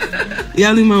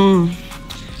Y'all leave my own.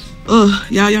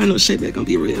 Y'all know shit back gonna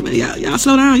be real, man. Y'all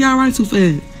slow down. Y'all right too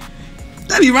fast.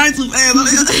 That be right too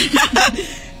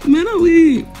fast. Man, I'm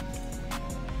weak.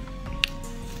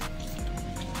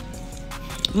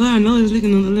 Well, I know it's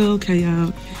looking a little okay,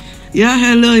 y'all. Y'all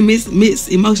had a little mixed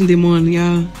emotion this morning,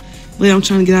 y'all. But I'm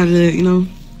trying to get out of that, you know.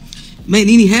 Make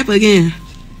Nene happy again.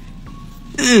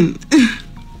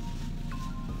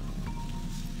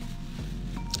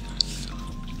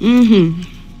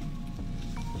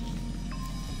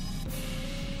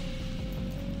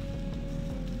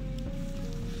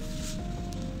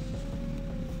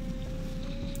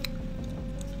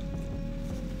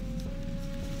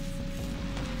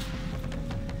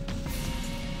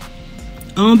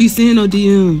 I don't be seeing no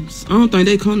DMs. I don't think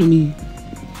they come to me.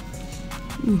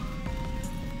 Ooh.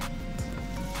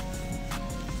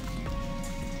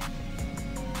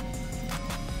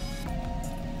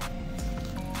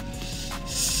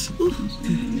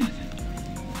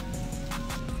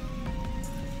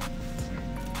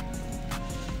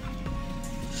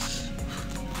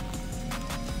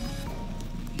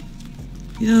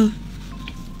 Yeah.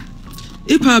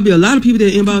 It probably be a lot of people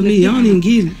that inbox me. Y'all don't even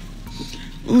get it.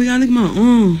 Oh, y'all look at my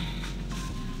arm.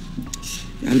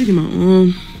 Y'all look at my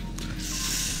arm.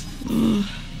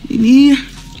 Nene.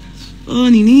 Oh,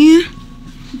 Nene.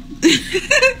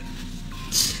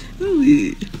 Oh,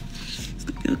 yeah.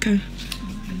 Okay.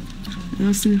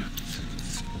 Y'all see.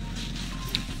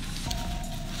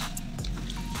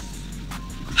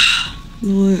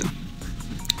 Lord,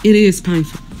 it is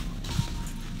painful.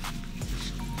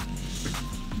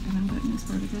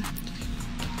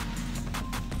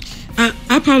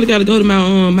 I probably gotta go to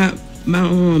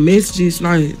my messages,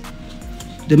 like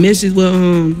the message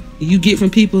where you get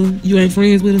from people you ain't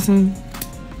friends with or something.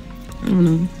 I don't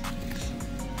know.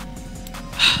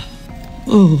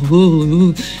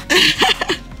 Oh.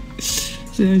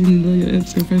 So I didn't know your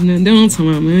episode person. That's what I'm talking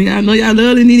about, man. I know y'all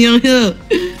love the Nene on here.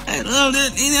 I love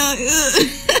that Nene on here.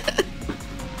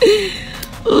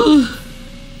 Oh.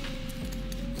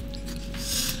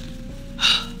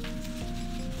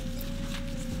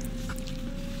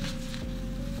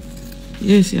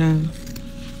 Yes, y'all.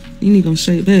 Nene gonna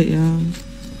shake back, y'all.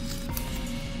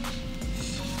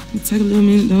 Take a little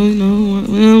minute though, you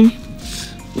know.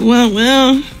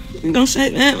 Well, we gonna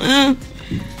shake back, well.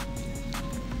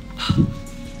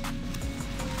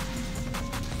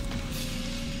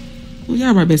 Well,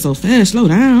 y'all right back so fast. Slow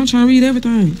down. I'm trying to read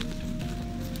everything.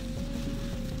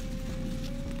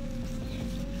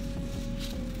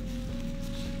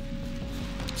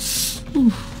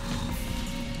 Ooh.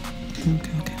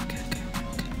 Okay.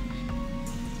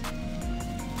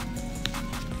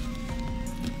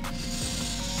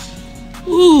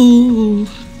 Ooh.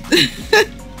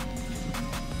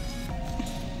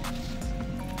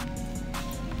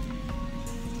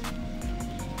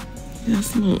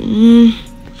 That's no.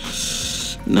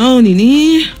 No,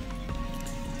 Nene.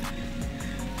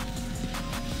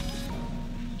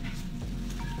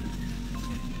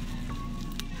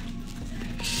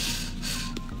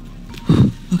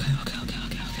 Okay.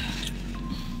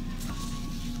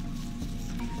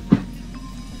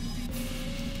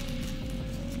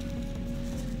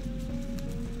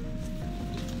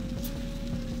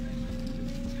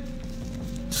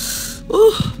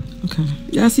 Ooh, okay.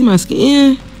 Y'all see my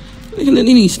skin? Look at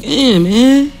Nene's skin,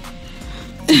 man.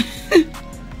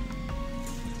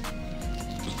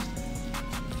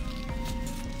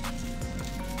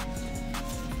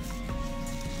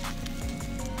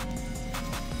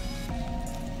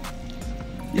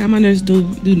 Y'all, my nurse do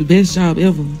the best job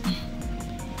ever.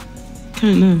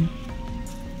 Can't know.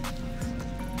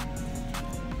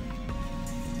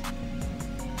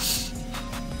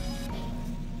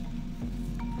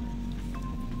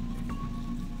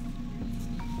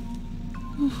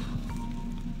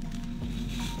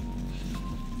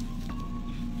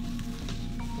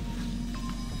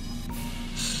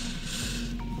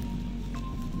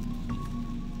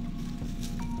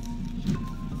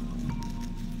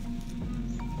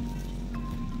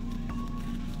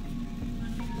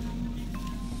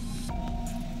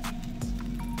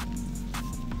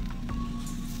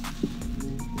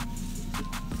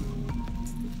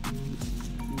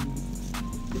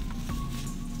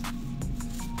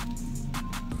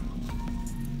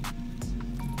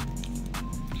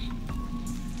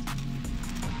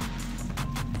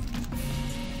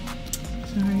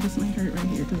 Sorry, this might hurt right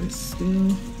here because it's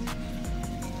still.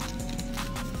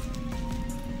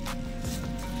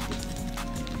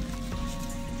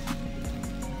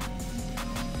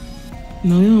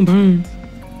 No, it don't burn.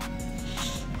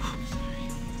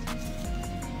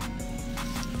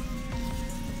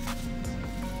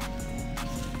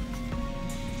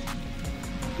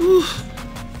 Ooh.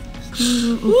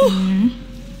 Still open.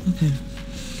 Okay.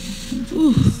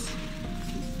 Ooh.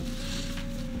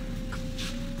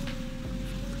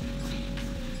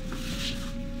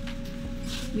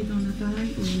 We on the thigh, or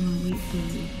you want to wait till?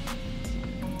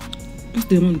 I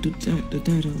still want to do the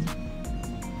thigh though.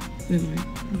 Wait.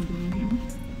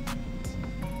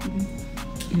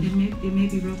 It may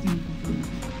be broken.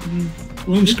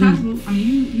 Well, I'm screaming. Possible. I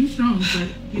mean, you strong, but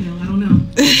you know, I don't know.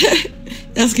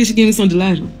 That's because she gave me some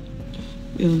Delilah.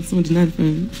 Yeah, some Delilah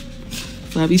from.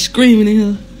 So I be screaming in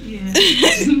here. Yeah.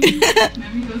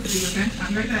 Let me go see, okay? I'll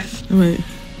be right back. All right.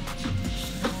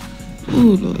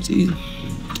 Oh Lord Jesus.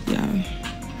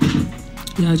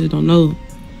 Y'all just don't know.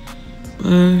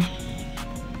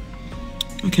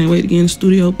 I can't wait to get in the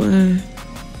studio, boy.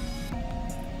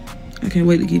 I can't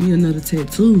wait to get me another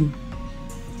tattoo.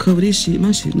 Cover this shit.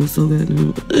 My shit looks so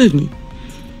goddamn ugly.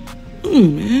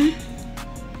 Man.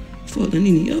 Fuck the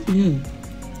Nene up in here.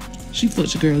 She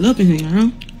fucked your girl up in here,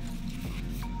 y'all.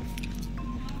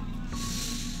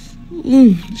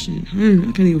 This shit hurt.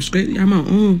 I can't even scratch y'all my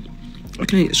arm. I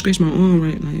can't scratch my arm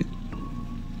right. Like,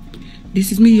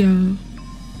 this is me, y'all.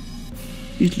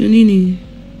 This little Nene.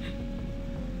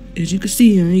 As you can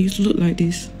see, I used to look like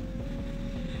this.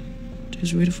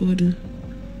 Just ready for it to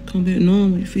come back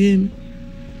normal, you feel me?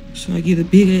 So I get a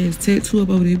big ass tattoo up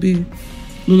over that bed.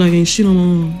 Look like ain't shit on my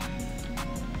arm.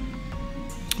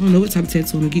 I don't know what type of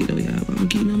tattoo I'm gonna get though, y'all, but I'm gonna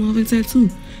get my motherfucking tattoo.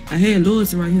 I had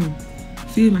loyalty right here.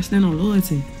 Feel me? I stand on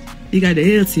loyalty. You got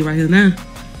the LT right here now.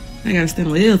 I gotta stand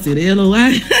on LT, the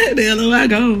LOI. The LOI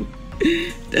gone.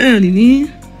 Damn,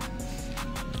 Nene.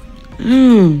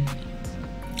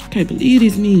 Can't believe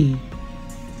this me.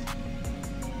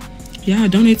 Y'all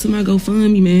donate to my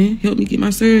GoFundMe, man. Help me get my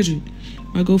surgery.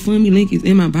 My GoFundMe link is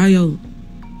in my bio.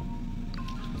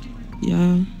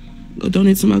 Y'all, go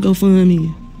donate to my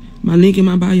GoFundMe. My link in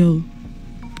my bio.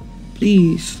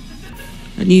 Please.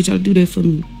 I need y'all to do that for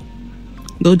me.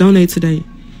 Go donate today.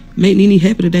 Make Nene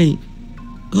happy today.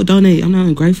 Go donate. I'm not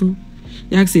ungrateful.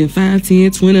 Y'all can send 5,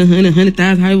 10, 20, 100,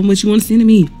 100,000, however much you want to send to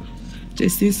me.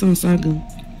 Just send something so I can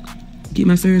get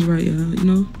my surgery right, y'all, you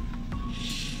know?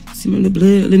 See my little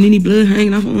blood, little Nene blood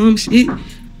hanging off her arm, shit.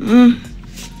 Yeah,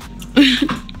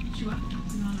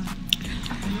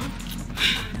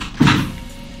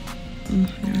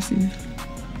 I see.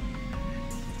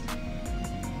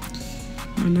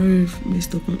 My nerve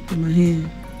messed up in my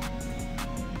hand.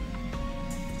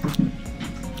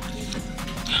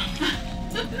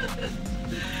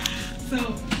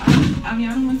 So, I mean,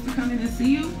 I don't want to come in and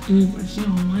see you, but she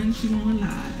on one, she on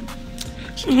live.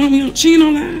 She ain't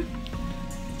on live.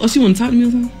 Oh, she want to talk to me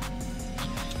or something?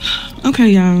 Okay,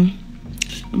 y'all.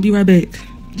 I'll be right back.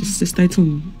 Just stay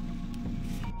tuned.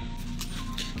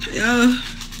 Okay, y'all.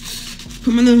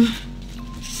 Put my little...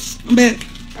 I'm back.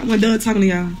 I wasn't done talking to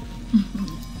y'all.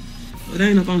 But I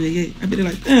ain't up on here yet. I be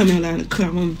like, damn, man, like, cut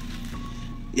on.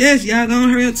 Yes, y'all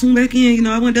gonna hurry up, tune back in. You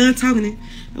know, I wasn't done talking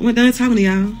to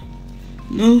y'all.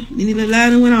 No, you need to lie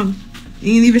and went on.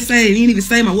 You ain't even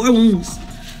say my war wounds.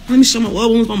 Let me show my war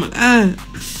wounds on my God.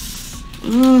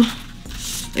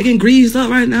 They getting greased up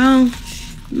right now.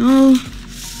 No,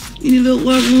 you need little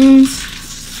war wounds.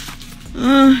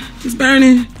 It's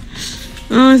burning.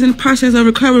 It's in the process of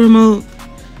recovery mode.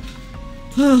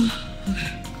 Okay.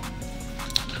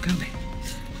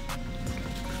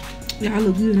 Yeah, I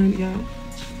look good on it, y'all.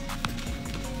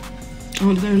 I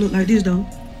don't deserve to look like this though.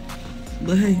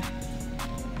 But hey.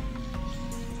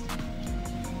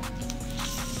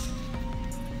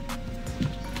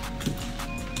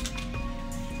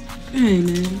 Hey,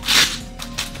 man.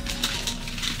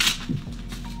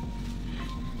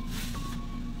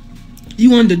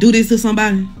 You wanted to do this to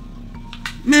somebody?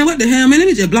 Man, what the hell, man? Let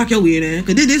me just block your weird ass.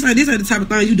 Cause this ain't the type of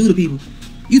thing you do to people.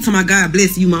 You talking about God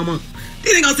bless you, mama.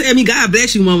 They ain't gonna tell me God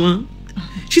bless you, mama.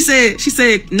 She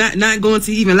said, not going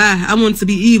to even lie. I wanted to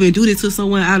be even, do this to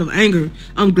someone out of anger.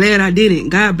 I'm glad I didn't.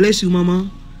 God bless you, mama.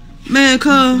 Man,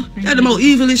 cuz, that's the most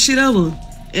evilest shit ever.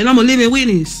 And I'm a living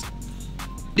witness.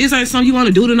 This ain't something you want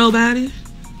to do to nobody.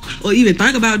 Or even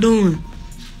think about doing.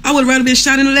 I would rather been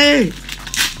shot in the leg.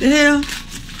 The hell?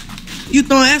 You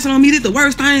throwing acid on me, this the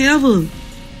worst thing ever.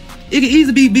 It could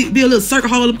easily be a little circle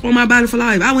hole on my body for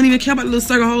life. I wouldn't even care about the little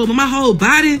circle hole, but my whole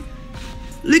body,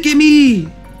 look at me.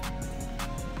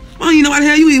 I don't even know why the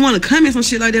hell you even want to comment some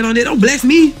shit like that on there. Don't bless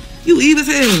me. You evil as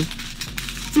hell.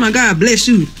 Oh my God bless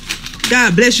you.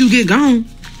 God bless you, get gone.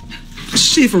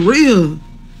 Shit for real.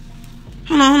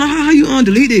 Hold on. How you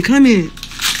delete that comment?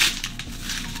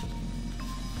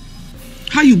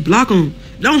 How you block them?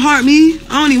 Don't heart me.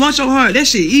 I don't even want your heart. That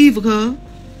shit evil, cuz.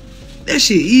 That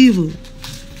shit evil.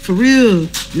 For real.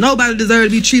 Nobody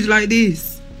deserves to be treated like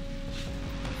this.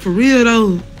 For real,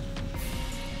 though.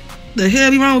 The hell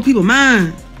be wrong with people's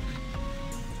mind?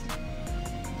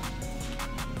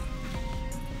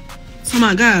 Oh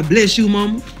my God bless you,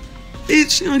 mama.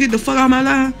 Bitch, you don't get the fuck out of my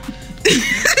life.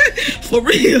 For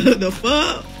real, the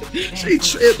fuck? She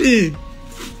tripping.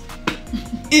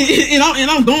 And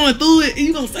I'm going through it, and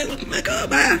you gonna say, look, man, God,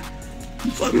 bye.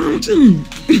 Fuck wrong with you?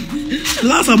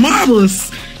 Lost her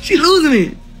marbles. She losing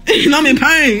it. And I'm in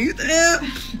pain. What the hell?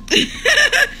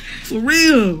 For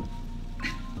real.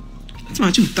 That's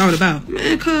what you thought about.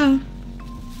 Man, cuz.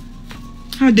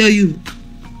 How dare you?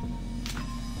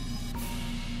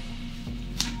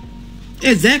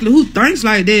 Exactly. Who thinks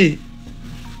like that?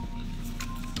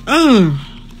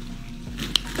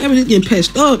 Everything's getting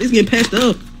patched up. It's getting patched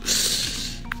up.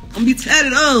 I'm gonna be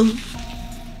tatted up.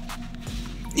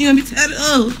 You gonna be tatted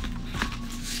up.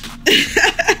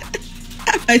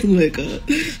 I play too much, cuz.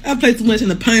 I play too much in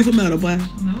the painful matter, boy.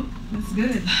 No, that's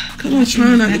good. Come on,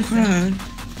 try not to cry.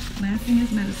 Laughing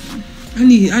is medicine. I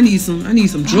need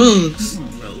some drugs.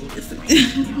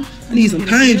 I need some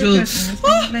pain drugs.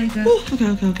 Okay. You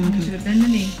should have bend the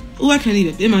knee. Oh, I can't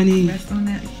even bend my knee. Rest on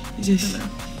that. Just.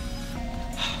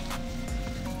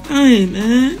 Dang,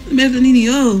 man. Mess the knee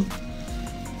up.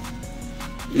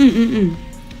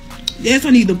 Yes, I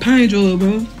need the pain drug,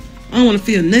 bro. I don't want to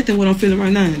feel nothing what I'm feeling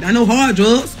right now. I know hard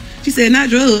drugs. She said not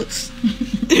drugs.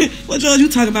 What drugs you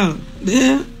talking about?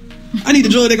 Yeah. I need the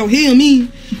drug that gonna heal me.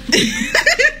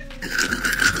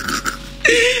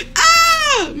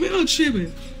 Man, I'm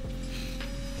tripping.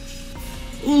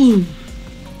 Ooh.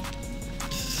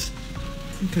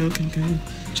 Okay.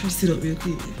 Try to sit up real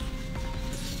quick.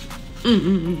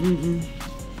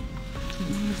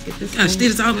 I still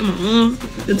this off in my arm.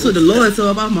 Then took the loyalty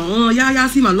up off my arm. Y'all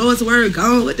see my loyalty word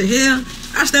gone. What the hell?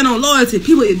 I stand on loyalty.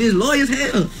 People is this loyal as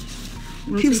hell.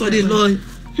 People so disloyal.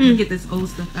 Get this old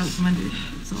stuff out from under it.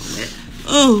 It's all wet.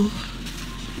 Oh.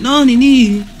 No,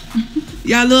 Nene.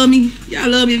 Y'all love me. Y'all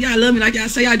love me. Y'all love me like y'all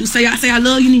say I do. Say I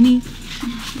love you, Nene.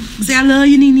 Say I love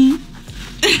you, Nene.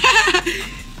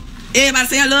 Everybody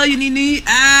say I love you, Nene.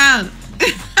 Ah.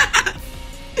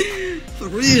 For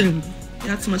real.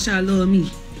 Y'all too much y'all love me.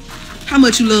 How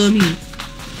much you love me?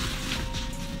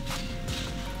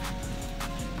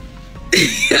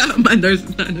 My nurse,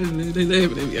 they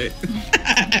laughing at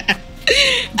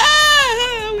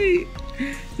me.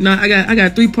 No, I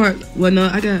got 3 parts. Well, no,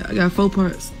 I got 4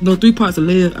 parts. No, 3 parts of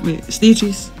leg. I mean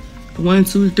stitches. 1,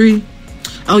 2, 3.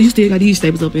 Oh, you still got these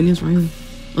staples up in this right here.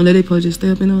 Unless they probably just stay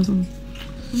up in there or something.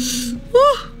 Woo.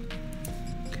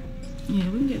 Yeah,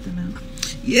 we can get them out.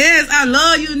 Yes, I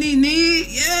love you, Nene.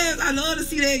 Yes, I love to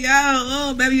see that,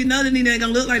 y'all. Oh, baby, you know the Nene ain't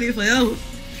gonna look like this forever.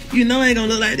 You know I ain't gonna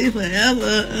look like this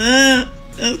forever.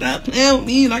 Stop playing with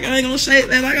me like I ain't gonna shake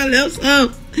that like I left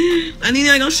some. My Nene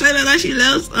ain't gonna shake that like she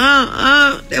left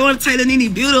some. They want to take the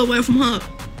Nene beauty away from her.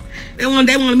 They want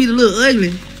me to look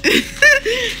ugly.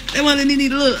 They want the Nene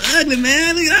to look ugly,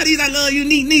 man. Look at all these I love you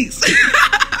neeks.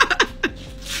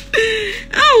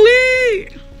 Oh,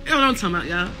 weak. That's what I'm talking about,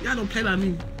 y'all. Y'all don't play by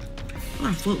me.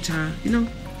 I fuck y'all, you know?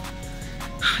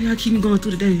 Y'all keep me going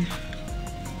through the day.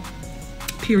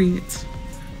 Period.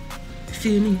 You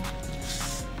feel me?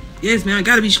 Yes, man, I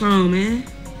gotta be strong, man.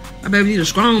 My baby need a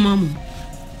strong mama.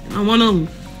 And I'm one of them.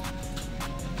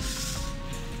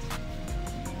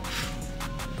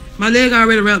 My leg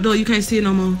already wrapped up. You can't see it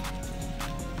no more.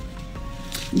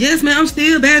 Yes, man, I'm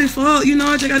still bad as fuck. You know,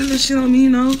 I just got this little shit on me, you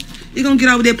know. You gonna get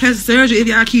out with that plastic surgery if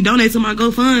y'all keep donating to my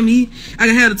GoFundMe. I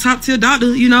can have the top tier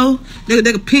doctor, you know. They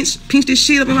can pinch this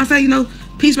shit up in my face, you know.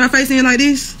 Pinch my face in like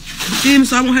this. You feel me?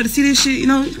 So I won't have to see this shit, you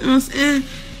know. You know what I'm saying?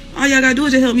 All y'all gotta do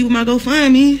is just help me with my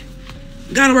GoFundMe.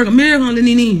 Gotta work a miracle on the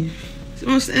Nene. You know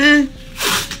what I'm saying?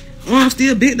 Arm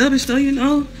still bent up and stuff, you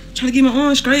know. Trying to get my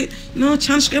arm straight. You know,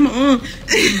 trying to scrape my arm.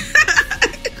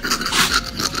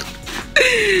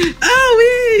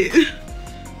 Oh, wait.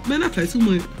 Man, I play too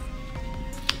much.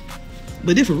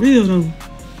 But they for real, though.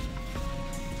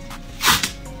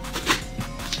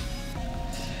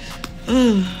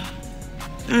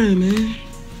 Alright, man.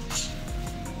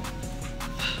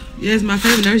 Yes, my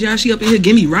favorite nurse, y'all. She up in here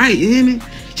get me right, you hear me?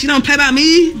 She don't play by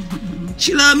me.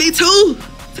 She love me, too.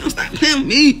 Don't stop playing with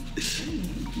me.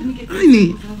 I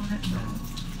need.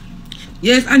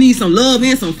 Yes, I need some love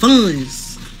and some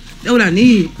funds. That's what I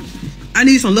need. I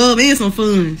need some love and some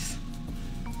funds.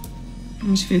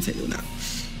 Oh, she finna take it out.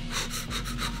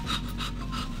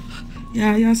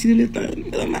 Y'all see the little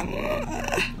thing?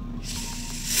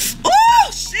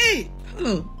 Oh, shit! Hold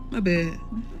on. My bad.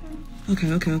 Okay.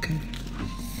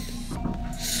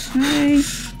 Hi.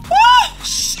 Oh,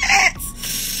 shit!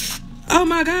 Oh,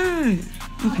 my God.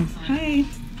 Okay. Hi.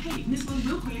 Hey, Miss Lou,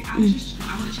 real quick, I want to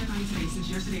check on you today since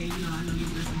yesterday, you know, I know you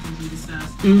were some things we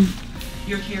discussed.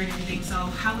 Your care and everything. So,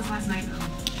 how was last night, though?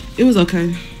 It was okay.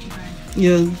 Okay.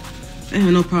 Yeah. I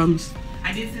had no problems.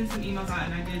 I did send some emails out,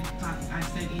 and I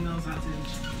sent emails out to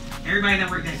everybody that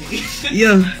worked that day.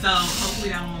 Yeah. So, hopefully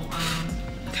that won't,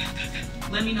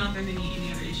 let me know if there's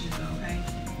any other issues, though, okay?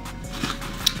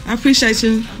 I appreciate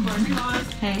you. Of course, guys.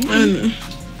 Hey. Alright,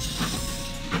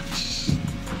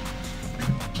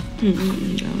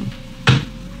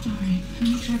 Let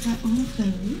me check out all of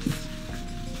those.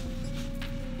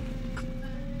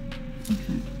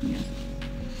 Okay, yeah.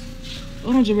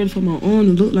 Oh, I'm just ready for my arm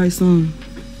to look like something.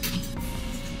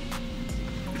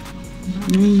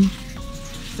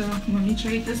 So, let me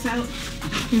trade this out.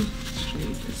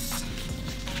 Trade this.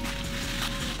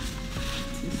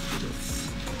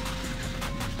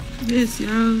 Yes,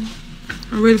 y'all.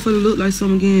 I'm ready for to look like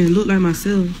something again. Look like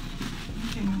myself.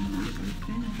 Okay, Mama, I'm not gonna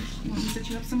finish. You want me to set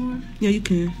you up some more? Yeah, you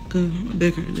can. Cause my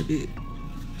back hurt a little bit.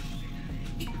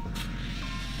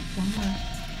 One more.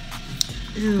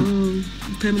 And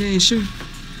you pay me the insure.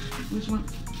 Which one?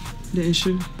 The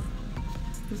insure.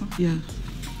 This one? Yeah.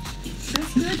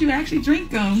 That's good. You actually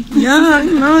drink them. Yeah,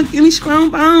 you know, give me strong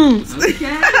bones.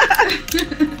 Okay.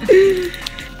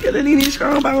 Get a Nene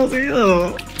strong bones in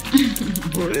here.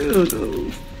 For real,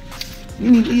 though.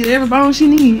 You need to eat every bone she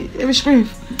needs, every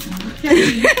strength.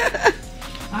 Okay.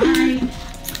 Alright.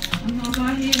 I'm gonna go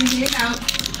ahead and get out.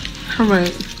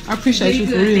 Alright. I appreciate you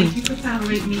for real. Thank you for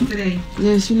tolerating me today.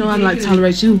 Yes, you know I like to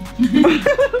tolerate you.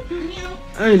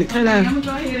 Hey, cut out. I'm gonna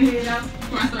go ahead and head out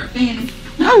before I start fanning.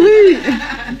 Oh,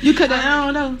 weird. You cut the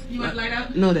L though? You want the light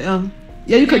out? No, the L.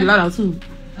 Yeah, you cut the light out too.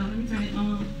 Oh, let me turn it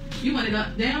on. You want it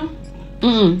up, down?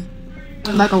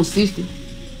 Like on 60.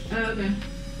 Oh, okay.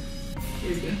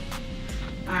 Here we go.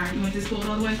 Alright, you want this pulled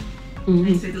all the way? And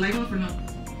you set the light off or no?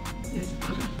 Yes,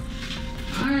 okay.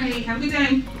 Alright, have a good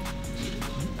day.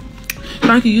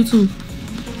 Thank you, you too.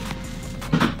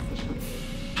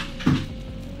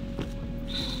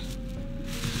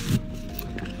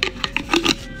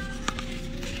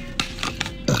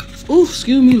 Oh,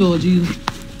 excuse me, Lord Jesus.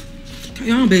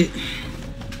 Y'all back.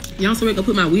 Y'all so ready to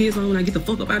put my wigs on when I get the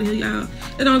fuck up out of here, y'all.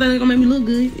 That don't think gonna make me look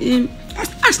good. And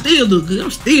I still look good.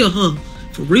 I'm still her.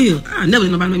 For real. I never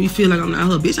let nobody make me feel like I'm not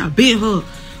her, bitch. I been her.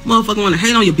 Motherfucker wanna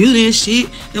hate on your beauty and shit.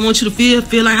 They want you to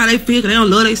feel like how they feel, cause they don't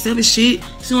love themselves and shit.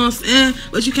 See what I'm saying?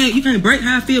 But you can't break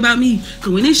how I feel about me. Cause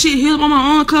when this shit hit on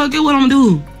my own, cuz, get what I'm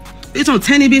gonna do? Bitch, I'm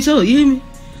turning bitch up, you hear me?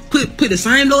 Put the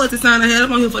same loyalty sign I had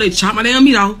up on here before they chop my damn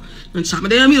meat off. And chop my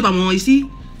damn meat up on one, you see?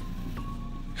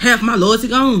 Half my loyalty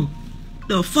gone.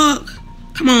 The fuck?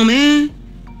 Come on, man.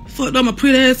 Fucked up my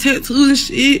pretty ass tattoos and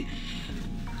shit. You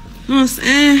know what I'm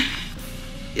saying?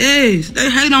 Yes, they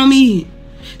hate on me.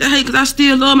 They hate because I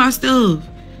still love my stuff.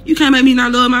 You can't make me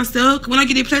not love my stuff. When I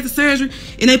get this plastic surgery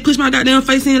and they push my goddamn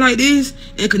face in like this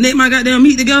and connect my goddamn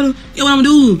meat together, get what I'm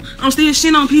doing? I'm still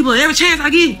shitting on people every chance I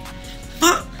get.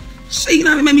 Fuck. Shit, you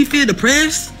know what make me feel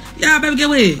depressed? Y'all, baby, get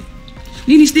away.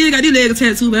 Nene still got this leg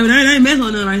tattoo, baby. I ain't messing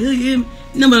on nothing right here, you hear me?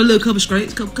 Number a little couple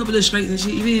straights, couple little straights and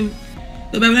shit, you feel me?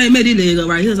 But baby, I ain't made this leg up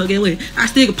right here, so get away. I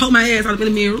still can poke my ass out up in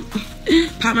the mirror.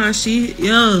 Pop my shit,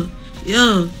 yeah,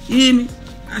 you hear me?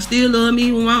 I still love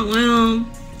me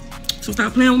so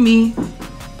stop playing with me.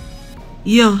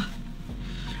 Yeah.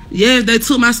 Yes, they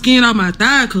took my skin off my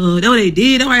thigh, cuz. That's what they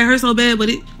did. That's why it hurt so bad, but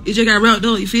it just got wrapped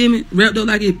up, you feel me? Wrapped up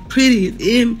like it pretty, you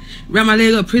feel me? Wrap my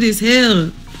leg up pretty as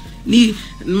hell.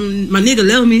 My nigga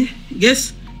left me.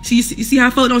 Guess, you see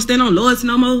how folks don't stand on loyalty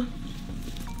no more?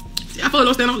 See how folks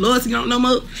don't stand on loyalty no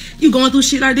more? You going through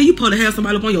shit like that, you supposed to have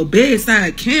somebody up on your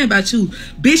bedside caring about you.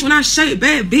 Bitch, when I shake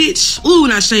back, bitch. Ooh,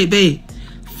 when I shake back.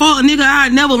 Fuck, nigga, I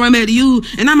never run back to you.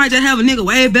 And I might just have a nigga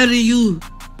way better than you.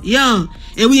 Yeah.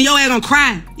 And when your ass gonna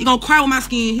cry, you gonna cry with my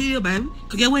skin here, baby.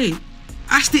 Cause get what?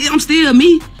 I'm still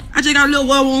me. I just got little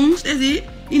war wounds. That's it.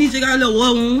 You just got little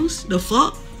war wounds. The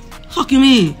fuck? Fuck you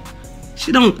mean?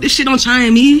 This shit don't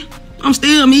change me. I'm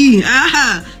still me. You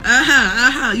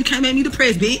can't make me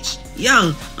depressed, bitch.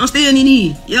 Yo, I'm still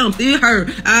Nene. Yo, I'm still her.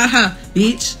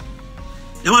 Bitch.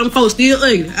 That's why them folks still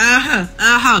ugly.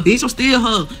 Bitch, I'm still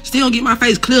her. Still don't get my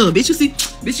face clear. Bitch,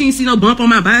 you ain't see no bump on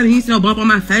my body. You ain't see no bump on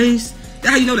my face. That's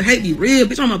how you know the hate be real.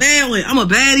 Bitch, I'm a bad one. I'm a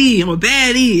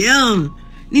baddie. Yeah.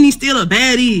 Nene still a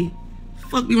baddie.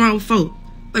 Fuck be wrong with folk.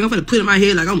 Like I'm finna put in my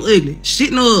head like I'm ugly.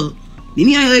 Shit no. Nene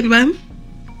ain't ugly, baby.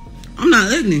 I'm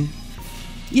not ugly.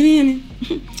 You hear me?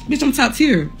 Bitch, I'm top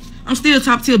tier. I'm still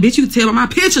top tier, bitch. You can tell by my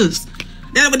pictures.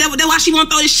 That's why she wanna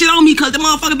throw this shit on me, cause the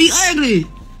motherfucker be ugly.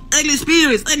 Ugly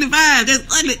spirits, ugly vibes, that's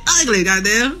ugly,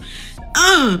 goddamn.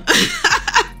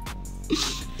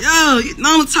 Yo, you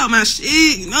know I'm talking my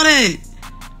shit, you know that.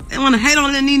 They wanna hate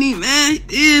on Lil Nene, man,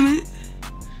 you hear me?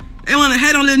 They wanna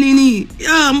hate on Lil Nene. Yo,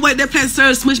 I'm waiting that plastic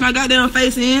surgery switch my goddamn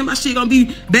face in. My shit gonna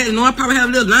be better than I probably have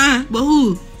a little line, but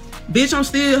who? Bitch, I'm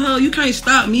still her, you can't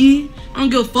stop me. I don't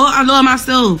give a fuck, I love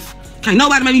myself. Can't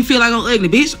nobody make me feel like I'm ugly,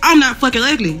 bitch. I'm not fucking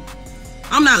ugly.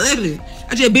 I'm not ugly.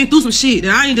 I just been through some shit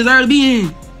that I ain't deserve to be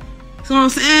in. See what I'm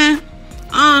saying?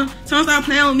 So stop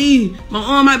playing with me. My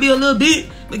arm might be a little bit,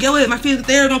 but get what? My physical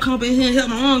therapist gonna come up in here and help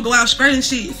my arm go out straight and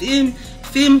shit. You feel me?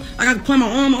 Feel me? I gotta put my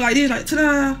arm up like this, like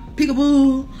ta-da,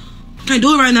 peekaboo. Can't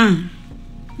do it right now.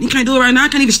 You can't do it right now. I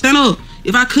can't even stand up.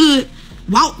 If I could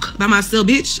walk by myself,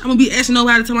 bitch, I'm gonna be asking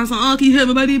nobody to tell my son, oh, can you help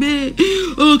me by this bed?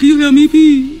 Oh, can you help me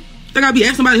pee? I gotta be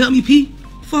asking somebody to help me pee.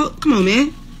 Fuck, come on,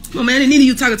 man. Come on, man. That Nene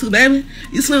you talking to, baby.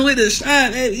 You swim with the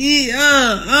shot, baby.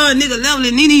 Yeah, nigga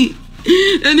lovely Nene.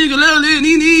 That nigga lovely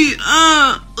Nene.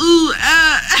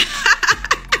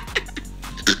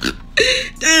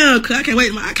 Damn, cuz I can't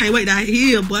wait to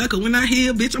heal, boy. Cause when I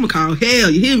heal, bitch, I'ma call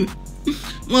hell. You hear me?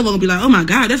 Motherfucker gonna be like, oh my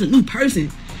God, that's a new person.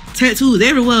 Tattoos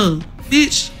everywhere.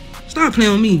 Bitch, stop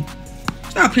playing with me.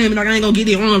 Stop playing with me like I ain't gonna get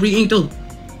it on re-inked up.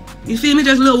 You feel me?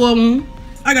 Just a little war wound.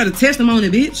 I got a testimony,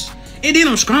 bitch. And then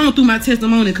I'm strong through my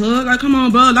testimony, cuz. Like, come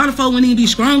on, bro. A lot of folks wouldn't even be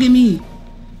strong in me.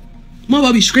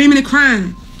 Motherfucker be screaming and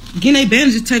crying. Getting their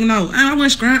bandages taken off. I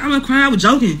wasn't crying. I was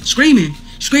joking. Screaming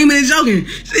and joking.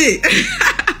 Shit.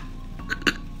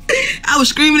 I was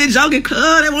screaming and joking,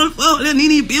 cuz. They want to fuck with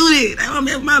Nene beauty. They want to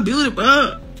mess with my beauty,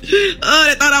 bro. They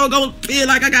thought I was going to feel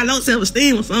like I got low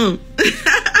self-esteem or something.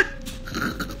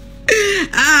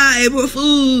 April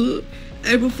Fool.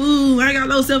 I ain't got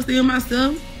low self-esteem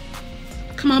myself.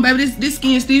 Come on, baby. This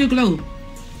skin still glow.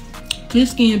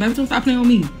 This skin, baby. Don't stop playing with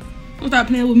me. Don't stop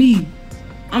playing with me.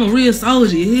 I'm a real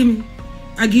soldier, you hear me?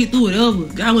 I get through whatever.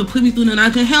 God would put me through nothing I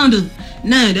couldn't handle.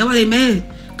 Nah, that's why they mad.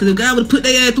 Cause if God would put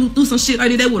their ass through some shit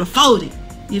like that, they would have folded.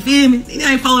 You feel me? They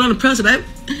ain't folded under pressure, baby.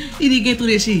 He didn't get through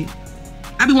this shit.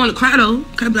 I be wanting to cry though.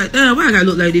 Cause I be like, damn, why I gotta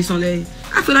look like this on day?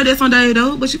 I feel like that some day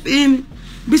though, but you feel me?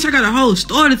 Bitch, I got a whole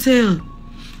story to tell.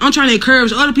 I'm trying to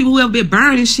encourage other people who have been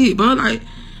burned and shit, bro. Like,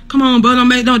 come on, bro,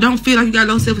 don't feel like you got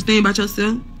low self-esteem about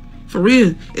yourself. For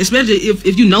real. Especially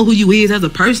if you know who you is as a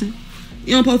person.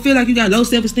 You don't supposed to feel like you got low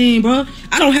self-esteem, bro.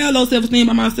 I don't have low self-esteem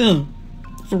by myself.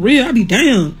 For real, I be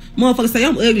damn. Motherfuckers say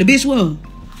I'm ugly. Bitch, what?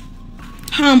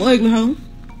 How I'm ugly, hoe?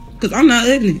 Because I'm not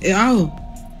ugly at all.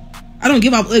 I don't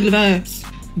give off ugly vibes,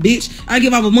 bitch. I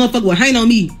give off a motherfucker with hang on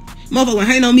me. Motherfucker with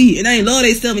hang on me and they ain't love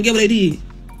themselves and get what they did.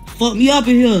 Fuck me up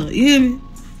in here. You hear me?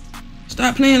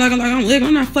 Stop playing like I'm ugly.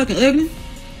 I'm not fucking ugly.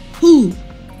 Who?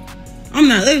 I'm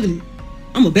not ugly.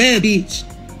 I'm a bad bitch.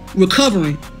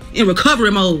 Recovering. In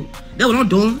recovery mode. That's what I'm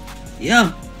doing.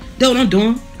 Yeah. That's what I'm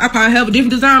doing. I probably have a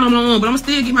different design on my own, but I'm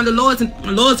still get my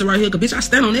little loyalty right here. Cause bitch, I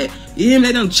stand on that. You hear me?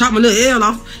 They done chop my little L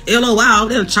off. LOY.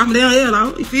 They done chop my little L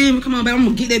off. You feel me? Come on, baby. I'm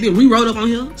gonna get that bitch re-rolled up on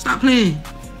here. Stop playing.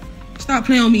 Stop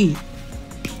playing on me.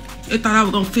 They thought I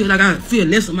was gonna feel like I feel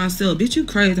less of myself. Bitch, you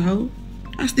crazy, hoe.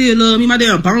 I still love me. My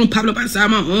damn bone popping up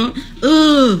outside my arm.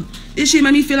 This shit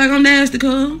make me feel like I'm nasty,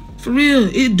 cuz. For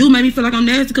real. It do make me feel like I'm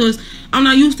nasty, cause I'm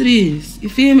not used to this. You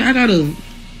feel me? I gotta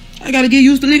get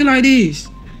used to looking like this.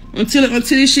 Until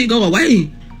this shit go away.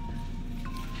 You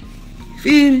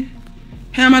feel me?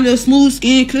 Have my little smooth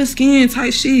skin, clear skin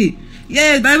type shit.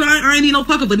 Yeah, baby, I ain't need no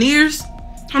fucking veneers.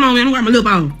 Hold on, man. I'm got my lip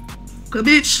on. Cause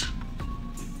bitch.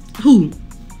 Who?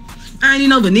 I ain't need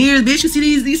no veneers, bitch. You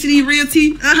see these real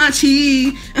teeth?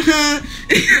 Cheese.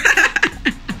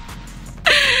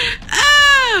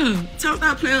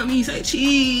 Stop playing with me. Say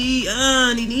cheese.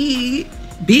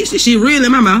 Bitch, this shit real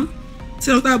in my mouth.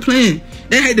 So stop playing.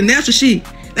 They hate the natural shit.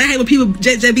 They hate when people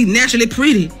just be naturally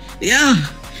pretty. Yeah,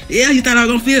 you thought I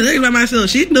was gonna feel good about myself.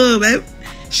 Shit no, baby.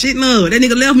 Shit no. That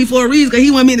nigga left me for a reason because he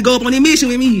wanted me to go up on that mission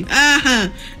with me.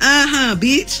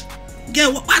 Bitch. Yeah,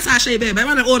 watch how I shape that, baby.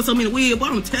 I done ordered so many wigs, but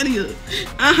I'm telling you.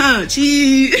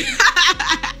 Cheese.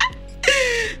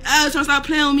 Trying to stop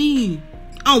playing with me.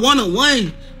 On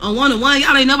one-on-one. On one-on-one.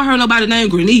 Y'all ain't never heard nobody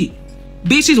named Granique.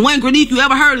 Bitch, there's one Granique you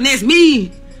ever heard, and that's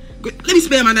me. Let me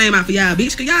spell my name out for y'all,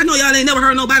 bitch. Cause y'all know y'all ain't never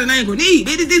heard nobody named Granique.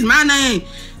 Bitch, this is my name.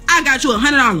 I got you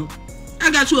 $100.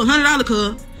 I got you $100,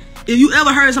 cuz. If you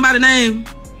ever heard somebody's name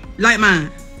like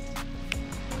mine.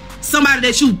 Somebody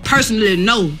that you personally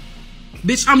know.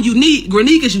 Bitch, I'm unique.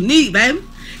 Granique is unique, baby.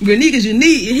 Granique is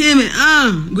unique. You hear me?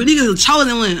 Granique is a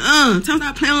chosen one. Tell them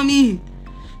stop playing with me.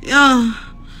 Yeah.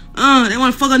 They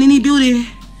wanna fuck on any beauty.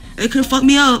 They couldn't fuck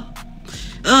me up.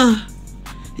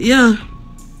 Yeah.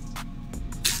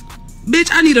 Bitch,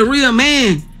 I need a real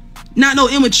man. Not no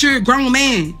immature grown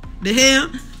man. The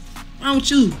hell? Why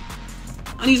don't you?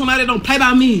 I need somebody that don't play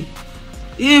by me.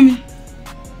 You hear me?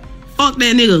 Fuck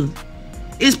that nigga.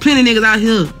 It's plenty niggas out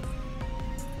here.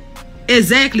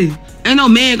 Exactly. Ain't no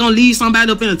man gonna leave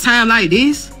somebody up in a time like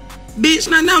this. Bitch,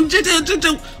 now just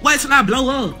wait till I blow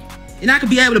up. And I could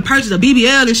be able to purchase a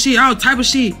BBL and shit, all type of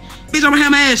shit. Bitch, I'm gonna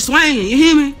have my ass swinging, you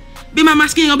hear me? Bitch, my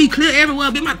skin gonna be clear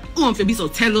everywhere. Bitch, I'm finna be so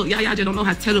tatted up. Y'all just don't know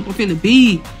how tatted up I'm finna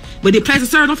be. But the plastic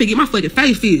surgery, don't forget my fucking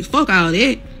face fit. Fuck all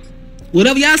that.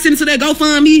 Whatever y'all send to that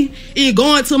GoFundMe, it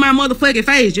going to my motherfucking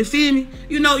face. You feel me?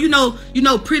 You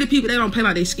know, pretty people, they don't play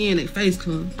by their skin, their face,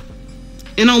 cuz.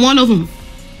 And on one of them,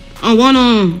 I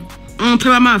don't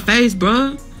play by my face,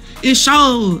 bro. It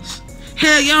shows.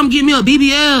 Hell yeah, I'm getting me a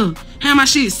BBL. Have my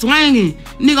shit swinging.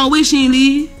 Nigga wish he ain't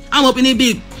leave. I'm up in that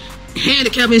big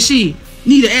handicap and shit.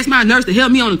 Need to ask my nurse to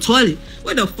help me on the toilet.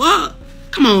 What the fuck?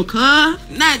 Come on, cuz.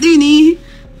 Not Nene.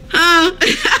 Huh?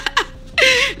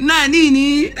 Not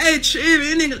Nene. They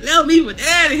tripping. Nigga left me for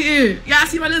that here. Y'all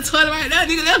see my little toilet right there?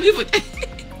 Nigga left me for that.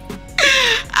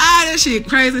 That shit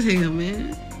crazy as hell,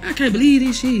 man. I can't believe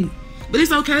this shit. But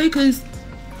it's okay, cause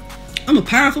I'm a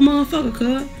powerful motherfucker,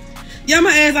 cuz. Yeah,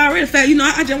 my ass already fat. You know,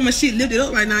 I just want my shit lifted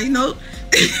up right now, you know.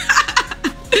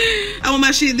 I want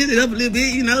my shit lifted up a little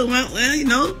bit, you know. Well, you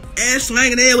know, ass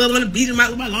swinging there. Well, I want to beat him out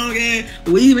with my long ass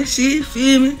weaving shit,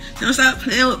 feel me? Don't stop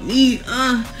playing with me. You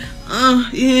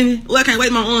hear me? Oh, I can't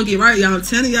wait my arm get right, y'all. I'm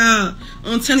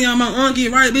telling y'all, my arm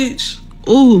get right, bitch.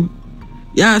 Ooh,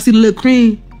 y'all see the little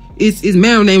cream? It's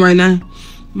marinating right now.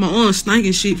 My arm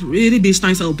stinking shit for real. This bitch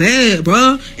stink so bad,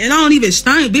 bro. And I don't even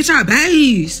stink, bitch. I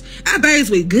bathe. I bathe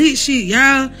with good shit,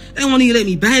 y'all. They won't even let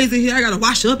me bathe in here. I gotta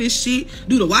wash up and shit.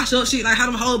 Do the wash up shit like how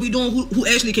them hoes be doing who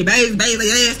actually can bathe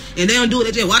their ass. And they don't do it,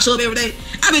 they just wash up every day.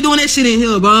 I been doing that shit in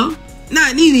here, bro.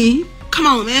 Not Nene. Come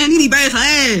on, man. Nene bathe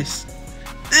her ass.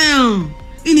 Damn.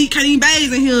 Nene can't even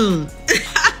bathe in here.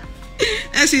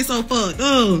 That shit so fucked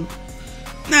up.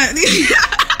 Not Nene.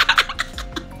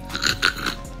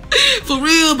 For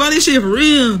real, bro, this shit for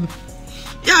real.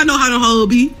 Y'all know how them hoes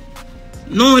be.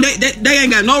 Knowing they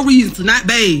ain't got no reason to not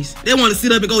bathe. They want to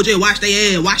sit up and go just wash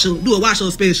their ass, do a wash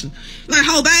up special. Like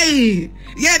whole bath.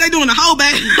 Yeah, they doing the whole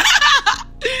bath.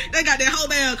 They got that whole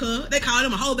bath, cuz. They call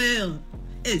them a whole bath.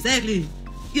 Exactly.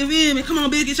 You feel me? Come on,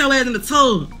 bitch, get your ass in the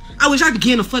tub. I wish I could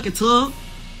get in the fucking tub.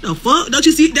 The fuck? Don't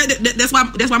you see that's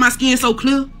why my skin's so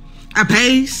clear? I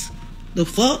pays. The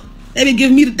fuck? They been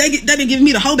giving me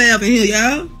the whole bath in here,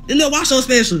 y'all. The little wash up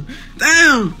special.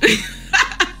 Damn.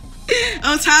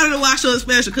 I'm tired of the wash up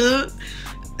special, cuz.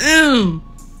 Damn.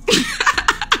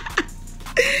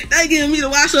 They giving me the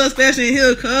wash up special in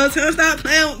here, cuz. Tell them stop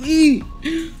playing with me.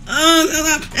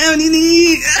 Stop playing with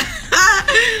me.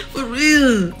 For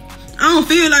real. I don't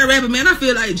feel like rapping, man. I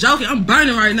feel like joking. I'm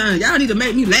burning right now. Y'all need to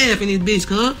make me laugh in this bitch,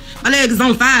 cuz. My leg is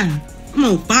on fire. I'm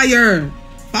on fire.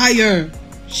 Fire.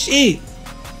 Shit.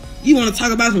 You want to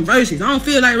talk about some verses. I don't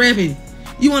feel like rapping.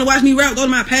 You want to watch me rap, go to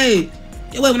my page.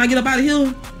 Yeah, wait, when I get up out of here,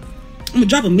 I'm going to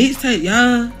drop a mixtape,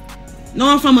 y'all. No,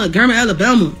 I'm from Montgomery,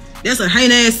 Alabama. That's a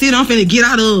hating-ass city I'm finna get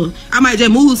out of. I might just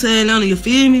move to Atlanta, you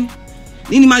feel me?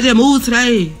 Then you might just move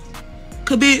today.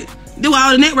 Could be, that's where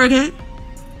all the network at.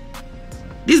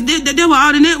 That's where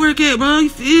all the network at, bro. You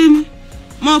feel me?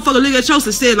 Motherfucker look at your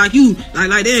success like you,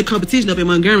 like they're in competition up in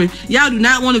Montgomery. Y'all do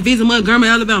not want to visit Montgomery,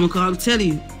 Alabama, cause I'm telling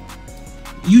you.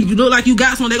 You look like you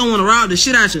got something, they gonna want to rob the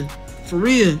shit out you. For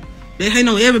real. They hate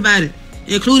on everybody,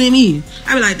 including me.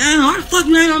 I be like, damn, why the fuck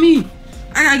you hate on me?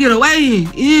 I gotta get away, you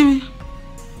hear me?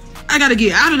 I gotta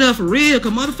get out of there for real,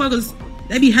 cause motherfuckers,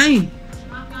 they be hanging.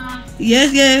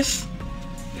 Yes.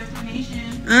 Your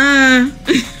formation. Yeah,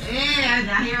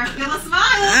 I hear I feel a smile.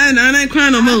 I ain't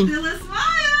crying no more. I feel a smile.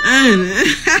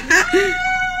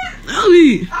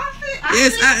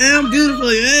 Yes, I am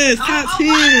beautiful. Yes, top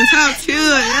 10, top 2.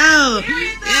 Yeah.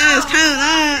 Yes, count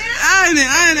on. I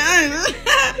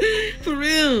ain't. For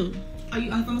real. Are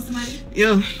you on the phone with somebody?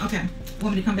 Yeah. Okay.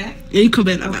 Want me to come back? Yeah, you come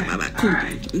back. Bye. Cool.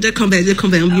 Right. Just come back.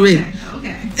 I'm be ready.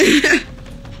 Okay.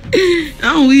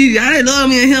 I'm weak. Y'all they love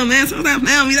me and him, man. Sometimes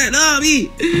man, me they love me.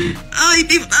 All these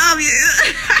people love me.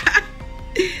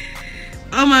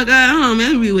 Oh my God, hold on,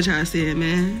 man. Let me read what y'all said,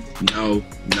 man. No.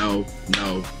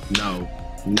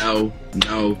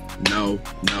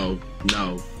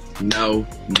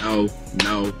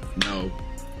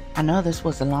 I know this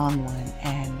was a long one,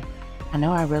 and I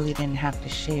know I really didn't have to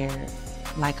share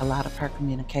like a lot of her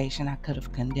communication. I could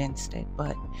have condensed it,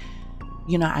 but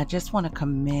you know, I just want to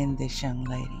commend this young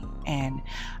lady, and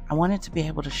I wanted to be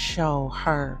able to show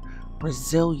her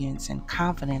resilience and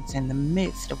confidence in the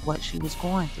midst of what she was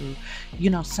going through. You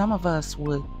know, some of us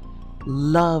would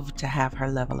love to have her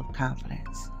level of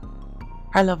confidence.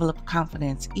 Her level of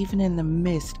confidence, even in the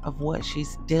midst of what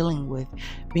she's dealing with,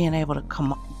 being able to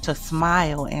come to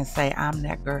smile and say, I'm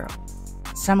that girl.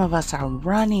 Some of us are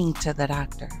running to the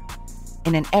doctor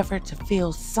in an effort to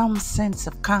feel some sense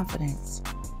of confidence.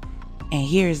 And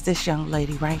here's this young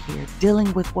lady right here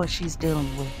dealing with what she's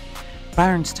dealing with.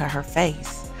 Burns to her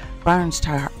face, burns to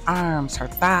her arms, her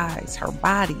thighs, her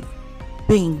body,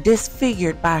 being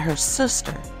disfigured by her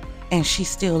sister. And she's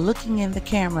still looking in the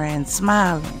camera and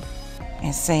smiling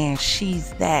and saying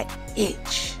she's that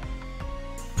itch.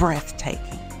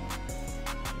 Breathtaking.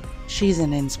 She's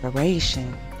an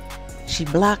inspiration. She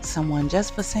blocked someone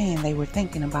just for saying they were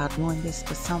thinking about doing this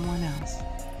to someone else.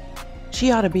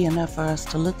 She ought to be enough for us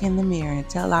to look in the mirror and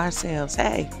tell ourselves,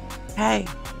 hey,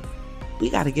 we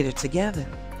got to get it together,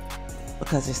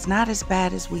 because it's not as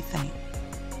bad as we think.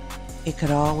 It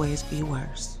could always be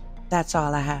worse. That's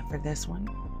all I have for this one.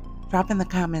 Drop in the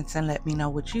comments and let me know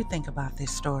what you think about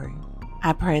this story.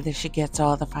 I pray that she gets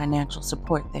all the financial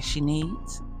support that she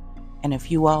needs. And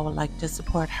if you all would like to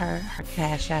support her, her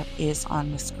Cash App is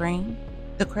on the screen.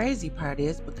 The crazy part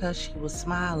is, because she was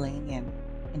smiling and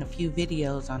in a few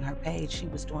videos on her page, she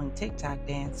was doing TikTok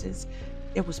dances,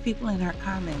 there was people in her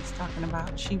comments talking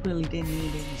about she really didn't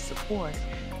need any support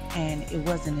and it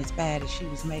wasn't as bad as she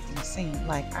was making it seem.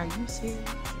 Like, are you serious?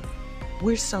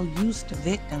 We're so used to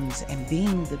victims and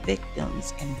being the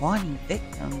victims and wanting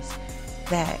victims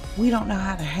that we don't know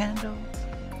how to handle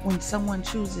when someone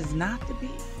chooses not to be,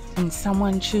 and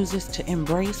someone chooses to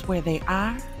embrace where they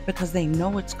are because they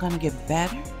know it's going to get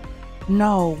better.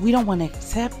 No, we don't want to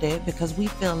accept it, because we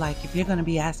feel like if you're going to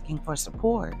be asking for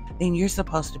support, then you're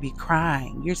supposed to be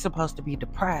crying. You're supposed to be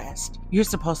depressed. You're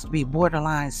supposed to be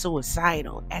borderline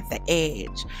suicidal, at the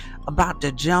edge, about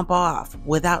to jump off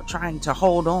without trying to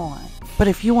hold on. But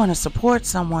if you want to support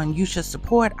someone, you should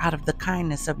support out of the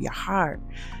kindness of your heart,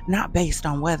 not based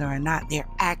on whether or not they're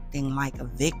acting like a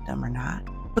victim or not.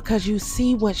 Because you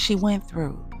see what she went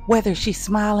through. Whether she's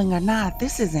smiling or not,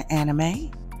 this isn't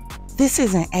anime. This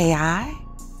isn't AI.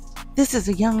 This is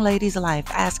a young lady's life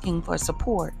asking for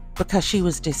support because she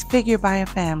was disfigured by a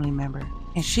family member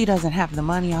and she doesn't have the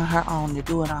money on her own to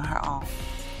do it on her own.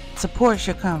 Support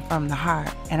should come from the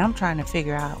heart, and I'm trying to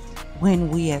figure out when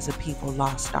we as a people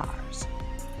lost ours.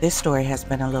 This story has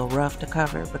been a little rough to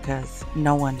cover because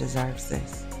no one deserves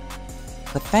this.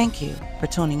 But thank you for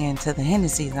tuning in to the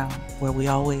Hennessey Zone, where we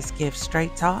always give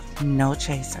straight talk, no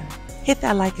chaser. Hit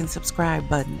that like and subscribe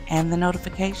button and the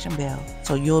notification bell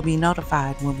so you'll be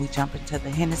notified when we jump into the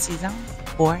Hennessey Zone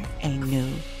or a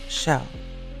new show.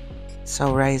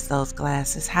 So raise those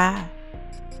glasses high.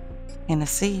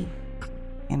 Hennessey,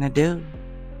 and adieu.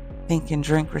 Think and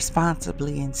drink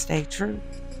responsibly and stay true.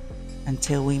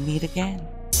 Until we meet again.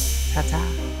 Ta-ta.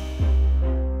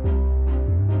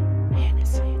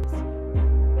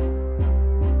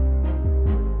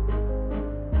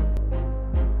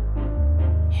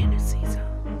 Hennessey Zone.